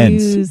so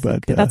dense.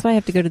 But that's why I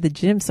have to go to the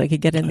gym so I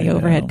could get in the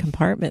overhead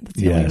compartment. That's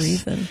the only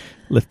reason.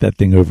 Lift that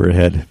thing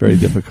overhead. Very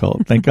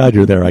difficult. Thank God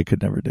you're there. I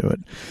could never do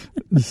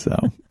it. So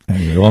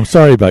anyway, well, I'm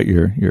sorry about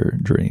your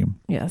dream.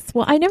 Yes.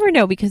 Well, I never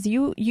know, because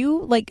you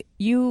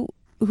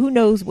who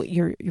knows what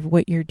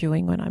you're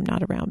doing when I'm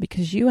not around,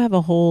 because you have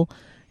a whole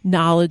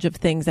knowledge of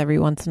things every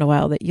once in a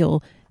while that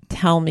you'll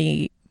tell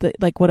me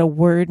like what a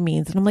word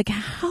means, and I'm like,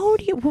 how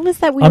do you? What was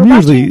that? I'm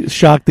usually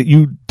shocked that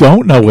you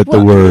don't know what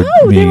the word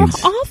means.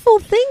 They were awful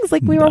things.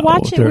 Like we were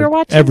watching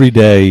every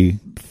day.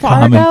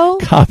 Fargo?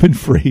 Common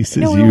phrases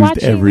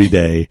used every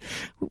day.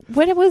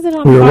 What was it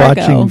on We were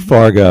Fargo? watching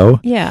Fargo.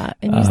 Yeah,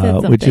 and you said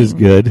something. Which is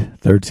good.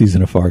 Third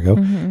season of Fargo.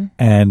 Mm-hmm.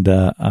 And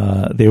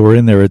they were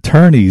in their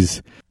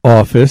attorney's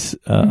office,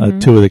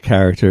 two of the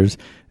characters,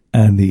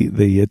 and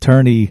the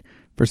attorney,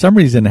 for some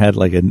reason, had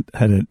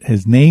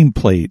his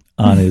nameplate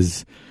on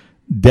his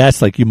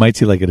desk, like you might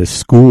see like at a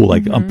school,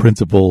 like on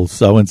principal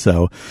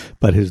so-and-so,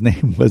 but his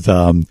name was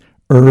Irv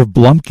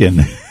Blumpkin.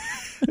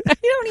 I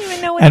don't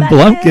even know what and that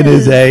Blumpkin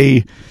is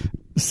a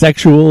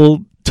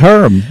sexual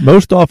term,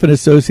 most often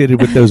associated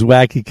with those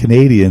wacky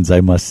Canadians, I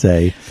must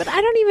say. But I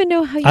don't even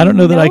know how you I don't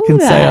know that I can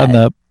that. say on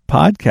the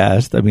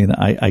podcast. I mean,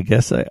 I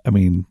guess, I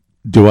mean,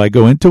 do I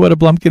go into what a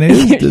Blumpkin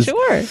is?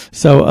 Sure.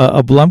 So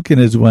a Blumpkin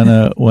is when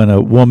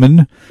a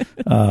woman,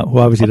 who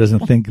obviously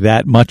doesn't think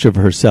that much of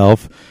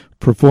herself,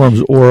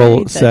 performs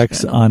oral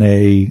sex on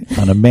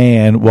a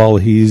man while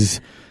he's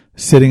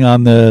sitting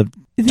on the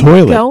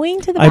toilet. Going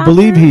to the bathroom? I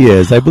believe he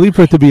is. I believe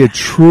for it to be a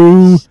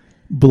true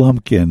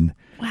Blumpkin.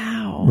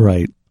 Wow.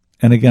 Right.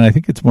 And again, I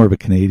think it's more of a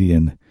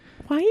Canadian.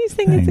 Why are you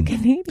saying it's a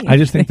Canadian? I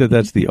just think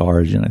that's the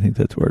origin. I think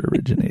that's where it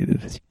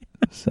originated.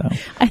 So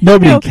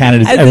nobody in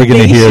Canada is ever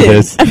going to hear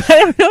this. I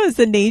don't know. As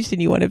a nation,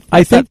 you want to.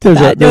 I think there's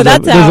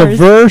a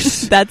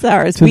verse. That's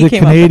ours. To the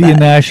Canadian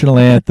national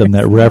anthem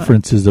that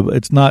references.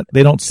 It's not.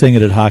 They don't sing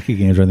it at hockey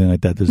games or anything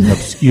like that. There's an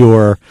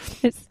obscure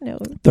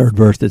third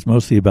verse that's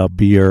mostly about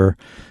beer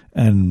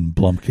and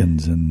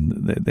Blumpkins.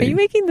 And are you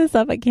making this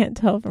up? I can't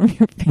tell from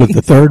your face. With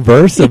the third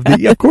verse of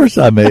the. Of course,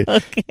 I'm a.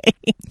 Okay.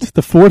 It's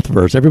the fourth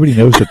verse. Everybody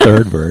knows the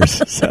third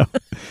verse, so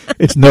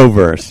it's no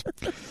verse.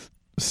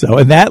 So,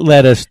 and that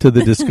led us to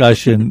the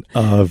discussion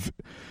of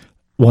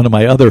one of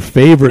my other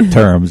favorite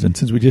terms. And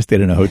since we just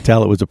stayed in a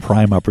hotel, it was a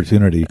prime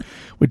opportunity,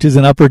 which is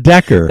an upper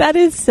decker. That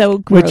is so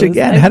gross. Which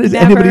again, how does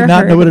anybody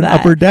not know what an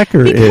upper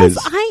decker is? Because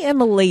I am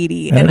a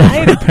lady, and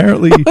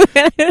apparently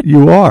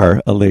you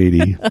are a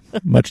lady,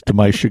 much to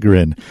my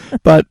chagrin.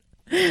 But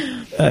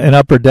an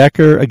upper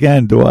decker,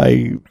 again, do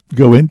I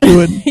go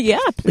into it? Yeah,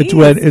 please.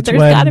 There's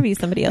got to be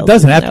somebody else. It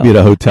doesn't have to be at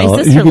a hotel.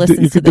 My sister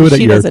listens to this.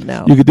 She doesn't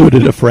know. You could do it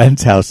at a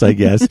friend's house, I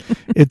guess.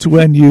 It's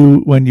when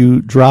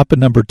you drop a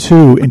number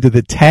 2 into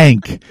the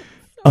tank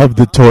of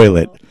the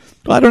toilet.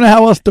 Well, I don't know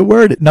how else to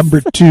word it. Number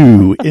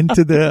 2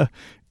 into the,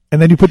 and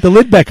then you put the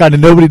lid back on,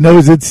 and nobody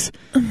knows it's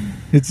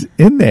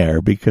in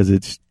there because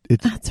it's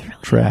really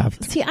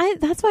trapped. See,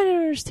 that's why I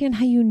don't understand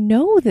how you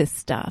know this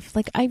stuff.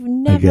 Like I've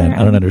never. Again,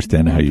 I don't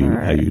understand how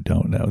you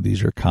don't know.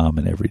 These are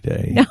common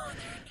everyday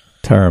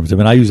terms. I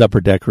mean, I use upper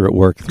decker at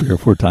work 3 or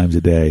 4 times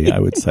a day. I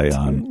would say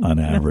on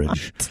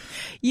average.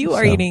 You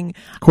are eating.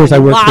 Of course, I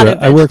work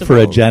for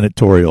a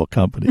janitorial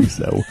company,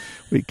 so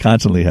we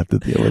constantly have to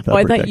deal with.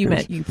 I thought you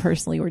meant you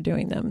personally were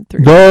doing them.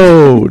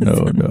 No. It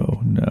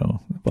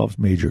involves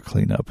major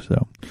cleanup.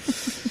 So.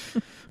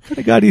 What kind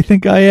of guy do you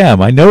think I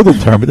am? I know the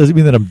term. It doesn't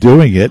mean that I'm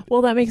doing it.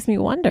 Well, that makes me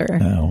wonder.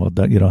 No,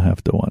 well, you don't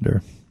have to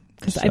wonder.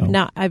 Because I've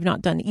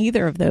not done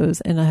either of those,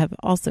 and I have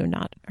also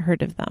not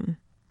heard of them.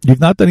 You've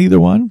not done either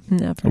one?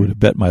 Never. I would have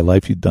bet my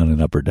life you'd done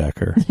an upper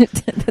decker.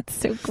 That's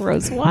so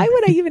gross. Why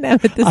would I even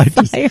have it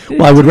desire?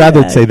 I would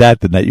rather say that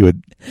than that you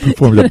would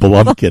perform the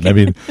Blumpkin. I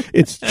mean,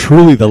 it's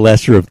truly the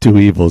lesser of two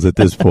evils at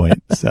this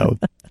point. So,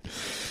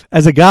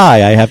 as a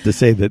guy, I have to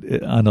say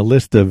that on a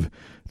list of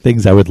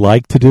things I would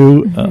like to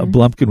do,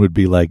 Blumpkin would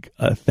be like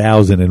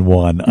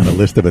 1,001 on a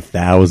list of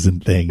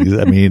 1,000 things.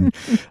 I mean,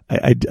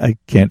 I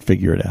can't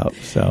figure it out.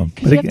 So,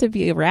 but you have to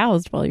be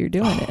aroused while you're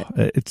doing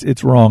it.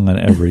 It's wrong on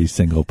every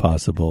single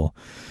possible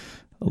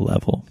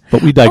level.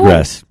 But we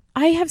digress.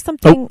 I have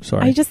something. Oh,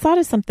 sorry. I just thought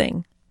of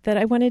something that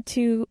I wanted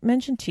to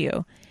mention to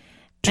you.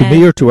 To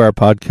me or to our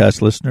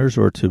podcast listeners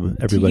or to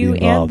everybody to you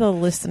involved? And the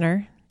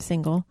listener,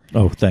 single.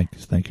 Oh, thank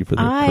you for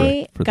the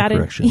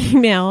correction.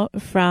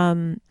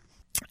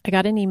 I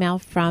got an email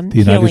from the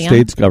United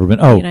States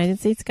government. The United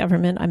States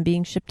government. I'm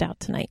being shipped out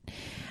tonight.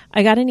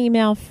 I got an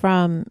email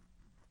from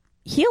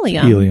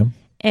Helium.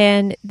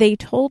 And they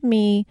told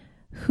me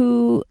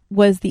who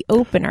was the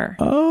opener.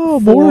 Oh,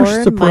 more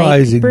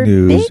surprising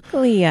news.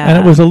 Birbiglia. And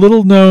it was a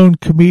little-known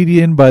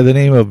comedian by the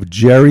name of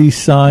Jerry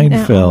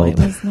Seinfeld. No, it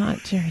was not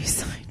Jerry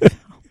Seinfeld.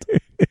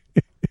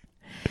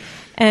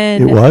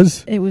 And it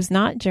was? It was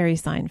not Jerry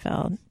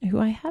Seinfeld, who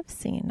I have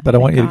seen. But I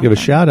want you to give a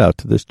shout out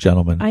to this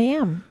gentleman. I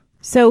am.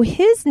 So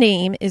his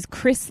name is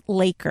Chris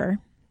Laker.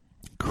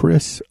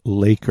 Chris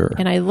Laker.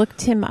 And I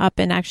looked him up,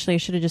 and actually I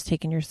should have just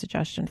taken your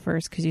suggestion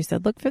first, because you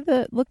said look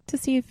to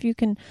see if you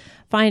can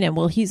find him.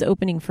 Well, he's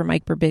opening for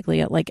Mike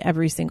Birbiglia at like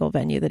every single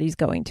venue that he's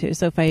going to.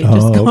 So if I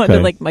just go onto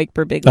like Mike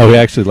Birbiglia, he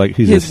actually like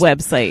his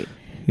website.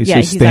 He's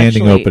a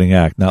standing opening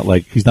act, not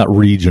like he's not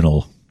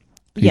regional.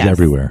 He's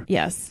everywhere.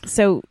 Yes.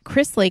 So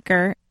Chris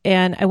Laker,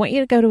 and I want you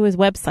to go to his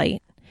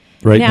website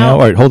right now. All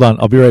right, hold on.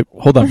 I'll be right.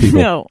 Hold on,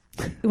 people. No,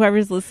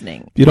 whoever's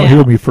listening. If you don't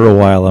hear me for a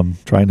while, I'm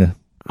trying to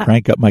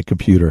crank up my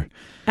computer.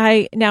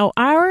 Now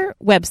our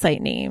website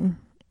name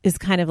is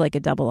kind of like a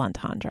double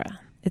entendre.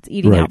 It's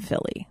Eating Out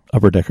Philly.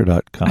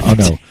 Upperdecker.com. Oh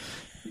no.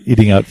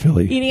 Eating Out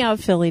Philly.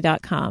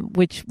 Eatingoutphilly.com,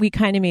 which we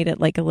kind of made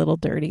it like a little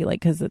dirty, like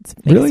because it's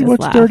really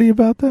what's dirty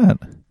about that?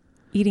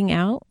 Eating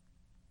out.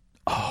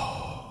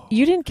 Oh,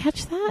 you didn't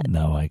catch that?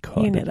 No, I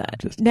caught you knew it. that.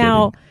 Just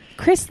now, kidding.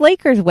 Chris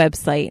Laker's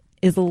website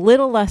is a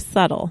little less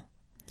subtle.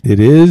 It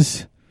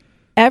is.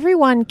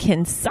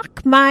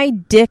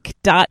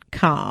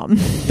 Everyonecansuckmydick.com.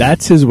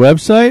 That's his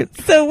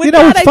website? So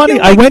it's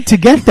funny. I went to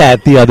get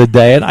that the other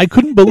day, and I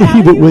couldn't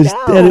believe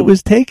that it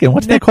was taken.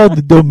 What's that called?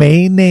 The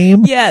domain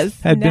name? Yes.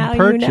 Had been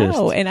purchased. You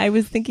know, and I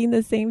was thinking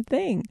the same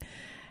thing.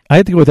 I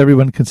had to go with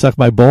Everyone Can Suck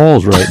My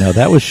Balls right now.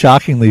 That was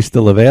shockingly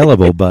still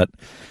available, but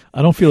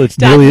I don't feel it's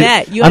nearly.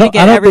 .net. You want to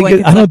get I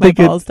don't think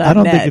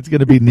it's going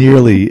to be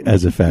nearly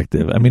as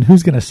effective. I mean,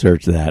 who's going to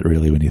search that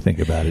really when you think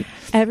about it?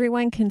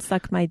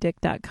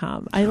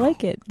 Everyonecansuckmydick.com. I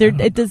like it.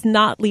 It does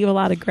not leave a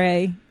lot of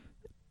gray.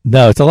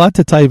 No, it's a lot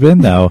to type in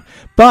though.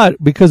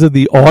 But because of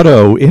the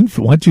auto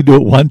info, once you do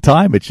it one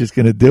time, it's just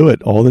going to do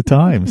it all the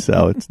time.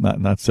 So it's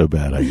not so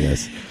bad, I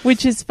guess.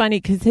 Which is funny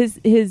because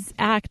his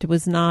act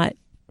was not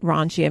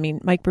raunchy. I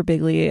mean, Mike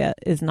Birbiglia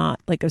is not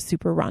like a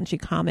super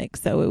raunchy comic,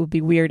 so it would be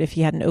weird if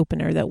he had an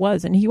opener that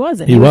was, and he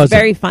wasn't. He was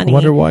very funny. I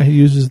wonder why he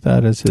uses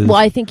that as his. Well,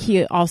 I think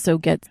he also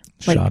gets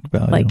shock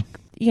value. Like,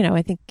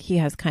 I think he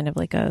has kind of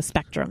like a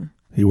spectrum.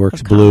 He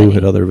works blue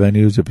at other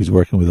venues. If he's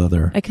working with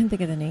other, I couldn't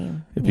think of the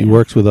name. If he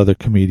works with other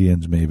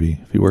comedians, maybe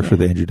if he works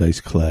with Andrew Dice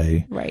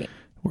Clay, right?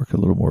 Work a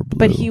little more blue.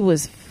 But he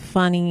was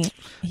funny.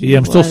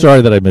 I'm still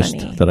sorry that I missed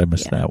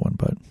that one.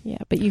 But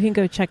but you can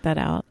go check that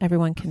out.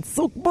 Everyone can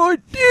suck my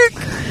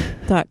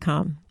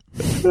dick.com.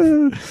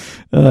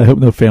 I hope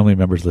no family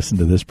members listen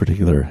to this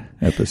particular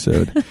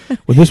episode.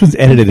 When this one's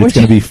edited, it's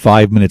going to be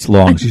 5 minutes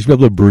long. She's going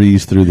to be able to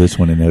breeze through this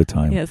one in no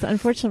time. Yes,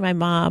 unfortunately,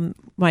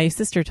 my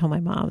sister told my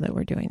mom that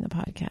we're doing the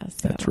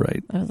podcast. So that's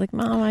right. I was like,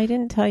 Mom, I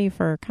didn't tell you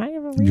for kind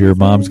of a reason. Your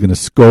mom's going to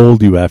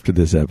scold you after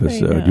this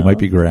episode. You might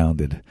be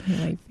grounded. You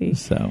might be.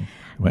 So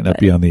you might not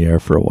be on the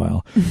air for a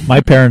while. My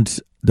parents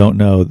don't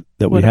know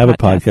that we have a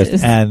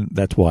podcast, and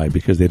that's why,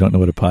 because they don't know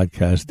what a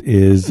podcast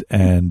is,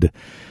 and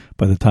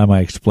by the time I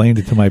explained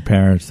it to my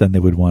parents, then they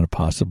would want to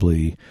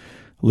possibly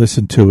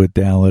listen to it,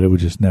 download it. It would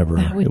just never.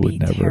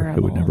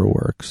 It would never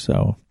work.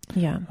 So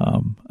yeah,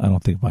 I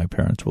don't think my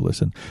parents will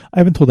listen. I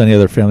haven't told any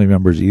other family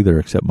members either,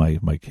 except my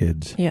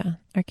kids. Yeah,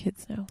 our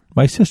kids know.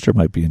 My sister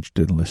might be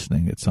interested in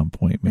listening at some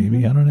point.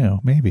 Maybe I don't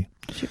know. Maybe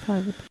she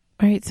probably would.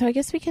 All right, so I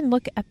guess we can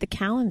look at the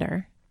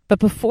calendar, but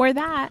before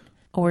that,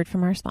 a word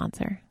from our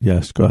sponsor.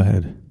 Yes, go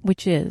ahead.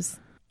 Which is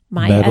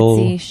my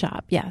Etsy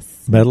shop.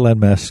 Yes,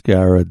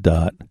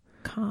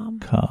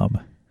 metalandmascara.com.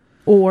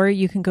 Or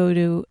you can go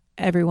to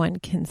Everyone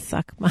Can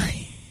Suck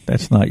My.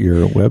 That's not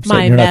your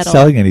website. You're not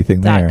selling anything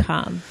there.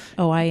 .com.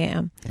 Oh, I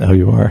am. Oh,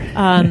 you are.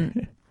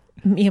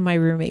 Me and my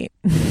roommate.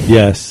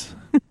 Yes,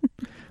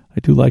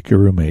 I do like your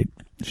roommate.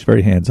 She's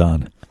very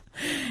hands-on.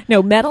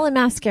 No,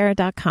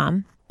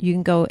 metalandmascara.com. You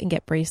can go and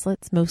get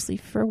bracelets, mostly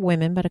for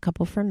women, but a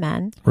couple for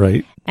men.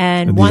 Right.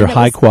 And these are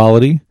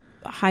high-quality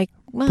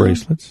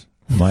bracelets,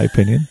 in my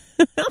opinion.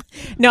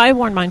 No, I've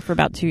worn mine for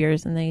about 2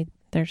 years, and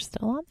they're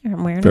still on there.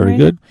 I'm wearing very them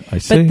right good. now. I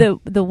see. But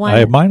the one I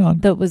have mine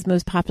on that was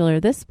most popular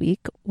this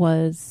week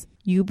was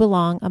 "You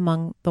Belong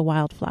Among the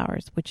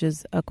Wildflowers," which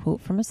is a quote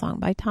from a song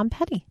by Tom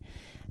Petty.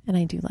 And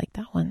I do like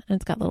that one. And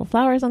it's got little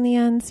flowers on the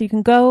end. So you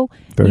can go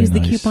use the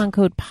coupon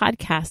code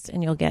podcast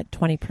and you'll get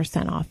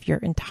 20% off your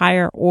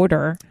entire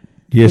order.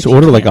 Yes,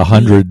 order like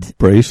 100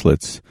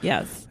 bracelets.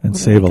 Yes. And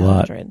save like a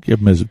lot. 100. Give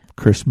them as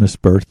Christmas,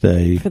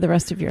 birthday. For the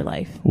rest of your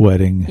life.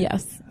 Wedding.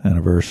 Yes.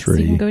 Anniversary.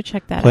 So you can go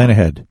check that out. Plan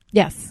ahead.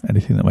 Yes.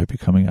 Anything that might be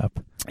coming up.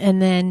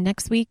 And then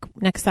next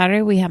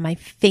Saturday, we have my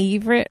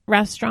favorite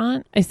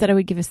restaurant. I said I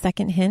would give a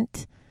second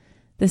hint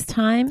this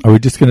time. Are we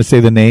just going to say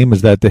the name?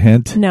 Is that the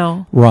hint?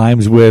 No.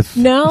 Rhymes with?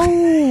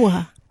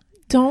 No.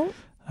 Don't.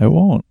 I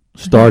won't.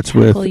 Starts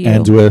with,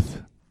 ends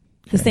with.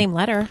 The same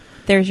letter.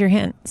 There's your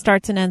hint.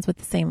 Starts and ends with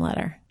the same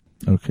letter.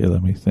 Okay,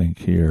 let me think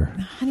here.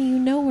 How do you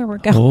know where we're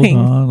going?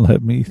 Hold on,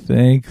 let me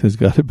think. There's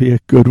got to be a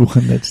good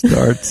one that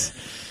starts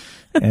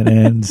and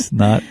ends.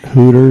 Not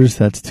Hooters.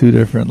 That's two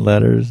different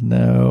letters.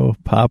 No.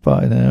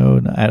 Popeye.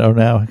 No. I don't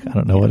know. I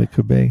don't know what it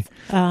could be.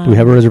 Do we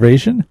have a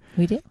reservation?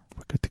 We do.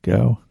 We're good to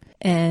go.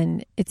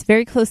 And it's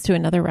very close to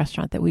another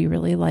restaurant that we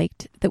really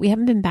liked that we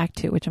haven't been back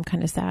to, which I'm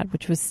kind of sad,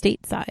 which was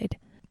Stateside.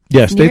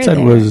 Yeah,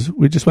 Stateside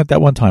we just went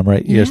that one time,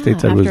 right? Yeah,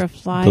 Stateside was after a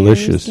Flyers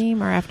delicious.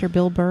 game or after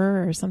Bill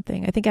Burr or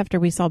something. I think after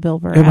we saw Bill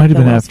Burr. It might have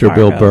been after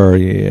Bill Burr,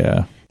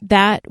 yeah.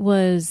 That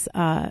was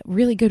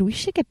really good. We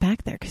should get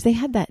back there because they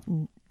had that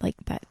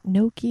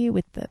gnocchi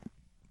with the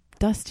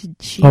dusted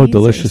cheese. Oh,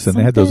 delicious. And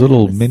they had those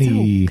little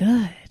mini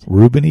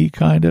Reuben-y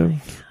kind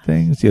of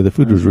things. Yeah, the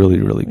food was really,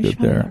 really good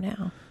there.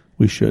 Now.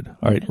 We should.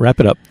 All right, wrap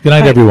it up. Good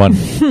night, everyone.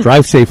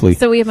 Drive safely.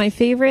 So we have my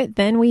favorite.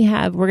 Then we're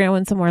going to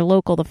win somewhere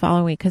local the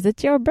following week because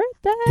it's your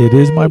birthday. It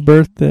is my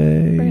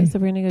birthday. So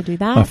we're going to go do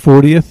that. My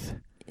 40th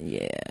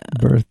Yeah.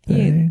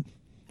 birthday.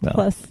 Well,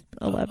 plus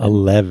 11.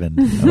 11.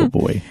 Oh,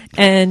 boy.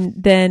 And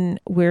then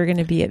we're going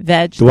to be at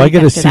Veg. Do I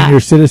get a senior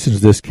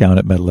citizens discount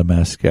at Metal and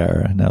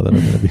Mascara now that I'm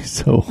going to be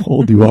so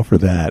old? You offer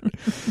that?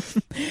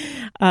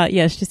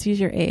 Yes, just use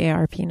your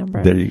AARP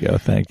number. There you go.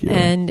 Thank you.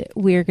 And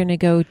we're going to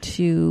go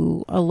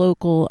to a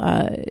local,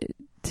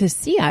 to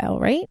Sea Isle,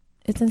 right?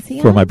 It's in Sea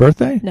Isle? For my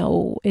birthday?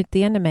 No, at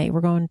the end of May. We're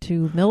going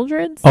to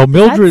Mildred's. Oh,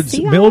 Mildred's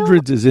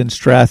is in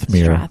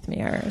Strathmere.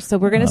 Strathmere. So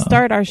we're going to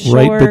start our shore.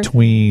 Right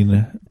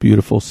between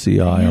beautiful Sea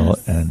Isle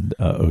and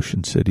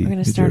Ocean City, We're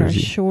going to start our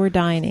shore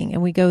dining.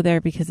 And we go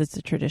there because it's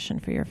a tradition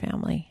for your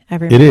family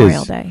every it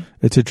Memorial is. Day.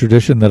 It's a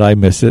tradition that I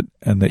miss it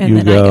and that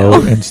you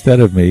go instead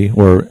of me,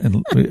 or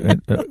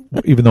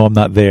even though I'm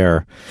not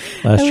there.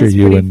 Last year,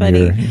 you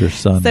and your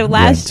son. So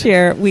last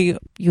year,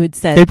 you had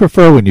said. They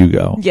prefer when you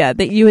go. Yeah,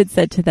 that you had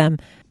said to them,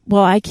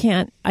 well, I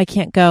can't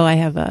go. I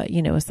have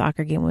a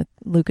soccer game with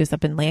Lucas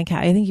up in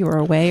Lancaster. I think you were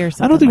away or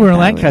something. I don't think we were in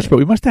Lancaster, but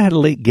we must have had a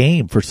late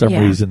game for some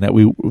reason that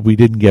we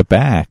didn't get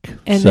back.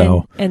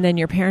 And then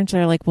your parents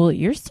are like, well,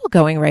 you're still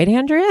going, right,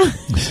 Andrea?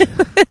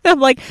 I'm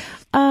like,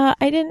 I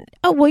didn't.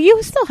 Oh, well,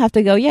 you still have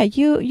to go. Yeah,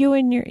 you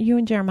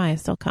and Jeremiah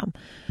still come.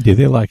 Yeah,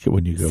 they like it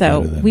when you go.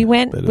 So we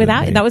went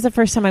without. That was the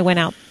first time I went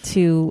out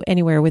to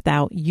anywhere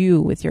without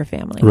you with your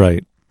family.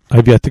 Right.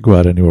 I've yet to go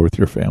out anywhere with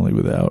your family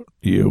without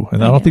you,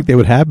 and I don't think they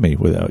would have me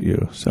without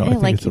you. So I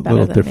think it's a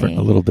little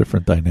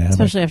different dynamic,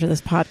 especially after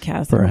this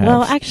podcast. Perhaps.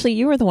 Well, actually,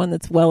 you were the one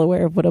that's well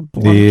aware of what a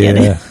blumpkin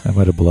is. Yeah, I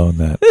might have blown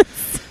that.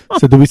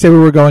 So did we say we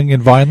were going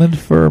in Vineland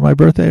for my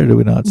birthday, or did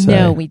we not say?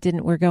 No, we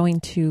didn't. We're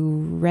going to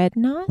Red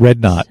Knot. Red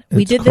Knot.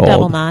 We did the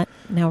Double Knot.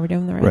 Now we're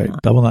doing the Red Knot.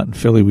 Right, Double Knot in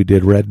Philly. We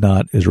did. Red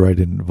Knot is right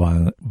in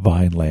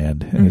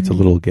Vineland, and it's a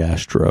little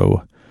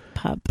gastro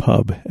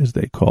pub, as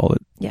they call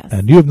it. Yes.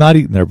 And you have not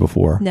eaten there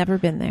before. Never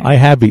been there. I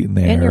have eaten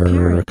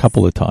there a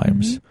couple of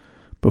times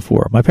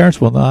before. My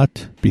parents will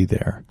not be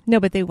there. No,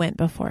 but they went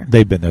before.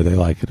 They've been there. They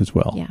like it as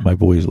well. Yeah. My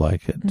boys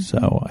like it.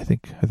 So I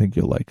think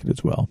you'll like it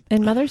as well.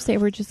 And Mother's Day,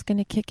 we're just going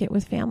to kick it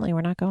with family. We're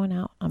not going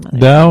out on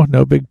Mother's Day.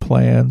 No big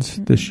plans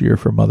this year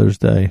for Mother's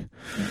Day.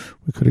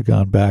 We could have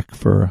gone back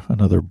for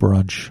another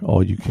brunch,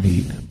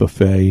 all-you-can-eat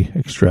buffet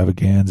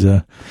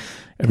extravaganza.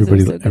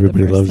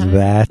 Everybody loves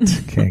that.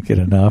 Can't get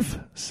enough.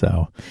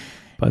 So,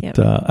 but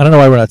I don't know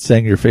why we're not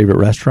saying your favorite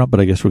restaurant,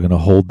 but I guess we're going to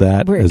hold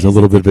that as a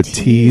little bit of a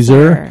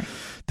teaser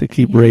to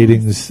keep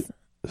ratings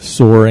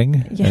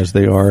soaring as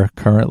they are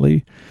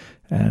currently.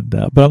 And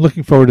but I'm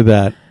looking forward to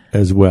that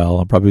as well.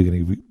 I'm probably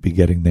going to be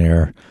getting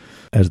there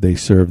as they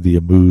serve the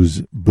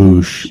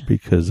amuse-bouche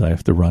because I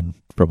have to run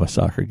from a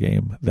soccer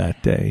game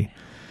that day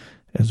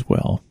as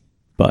well.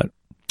 But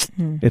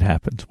it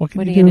happens. What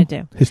are you going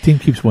to do? His team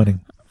keeps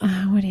winning.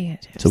 What are you going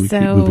to do? So we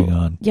keep moving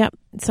on. Yep.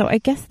 So I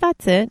guess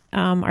that's it.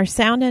 Our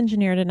sound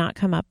engineer did not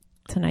come up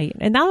tonight.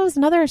 And that was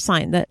another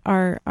sign that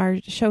our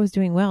show is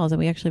doing well, is that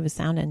we actually have a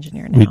sound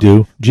engineer now. We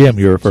do. Jim,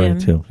 you're referring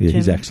to. Yeah,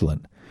 he's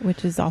excellent.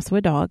 Which is also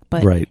a dog,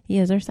 but he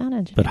is our sound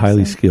engineer. But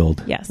highly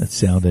skilled. Yes. At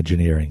sound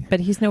engineering.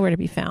 But he's nowhere to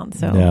be found,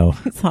 so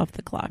he's off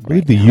the clock.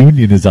 The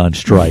union is on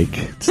strike.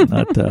 It's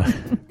not.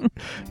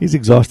 He's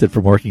exhausted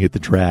from working at the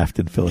Draft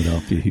in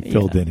Philadelphia. He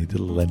filled in. He did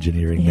a little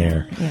engineering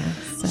there. Yeah.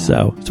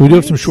 So we do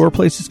have some shore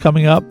places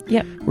coming up.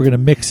 Yep. We're going to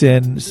mix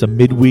in some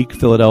midweek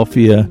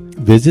Philadelphia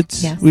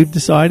visits. Yes. We've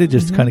decided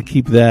just to kind of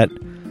keep that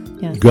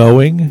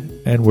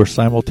going, and we're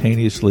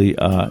simultaneously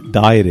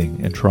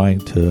dieting and trying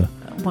to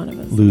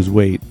lose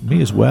weight.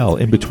 Me as well,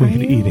 in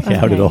between eating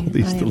out at all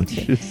these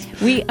delicious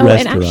restaurants.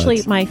 And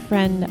actually, my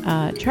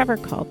friend Trevor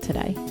called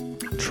today.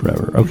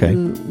 Trevor, okay.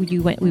 We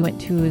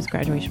went to his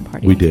graduation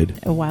party. We did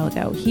a while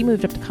ago. He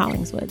moved up to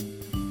Collingswood,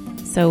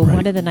 so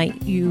one of the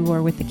night you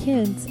are with the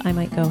kids, I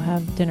might go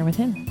have dinner with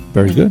him.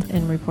 Very good,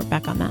 and report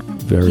back on that.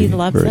 He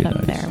loves it up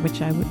nice. there,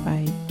 which I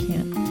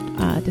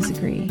can't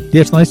disagree. Yeah,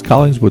 it's nice.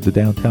 Collingswood, the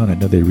downtown. I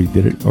know they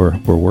redid it or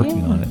were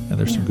working on it, and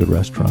there's some good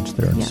restaurants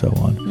there and so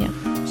on.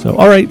 Yeah. So,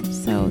 all right.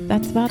 So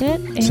that's about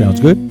it. Sounds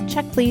good.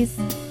 Check, please.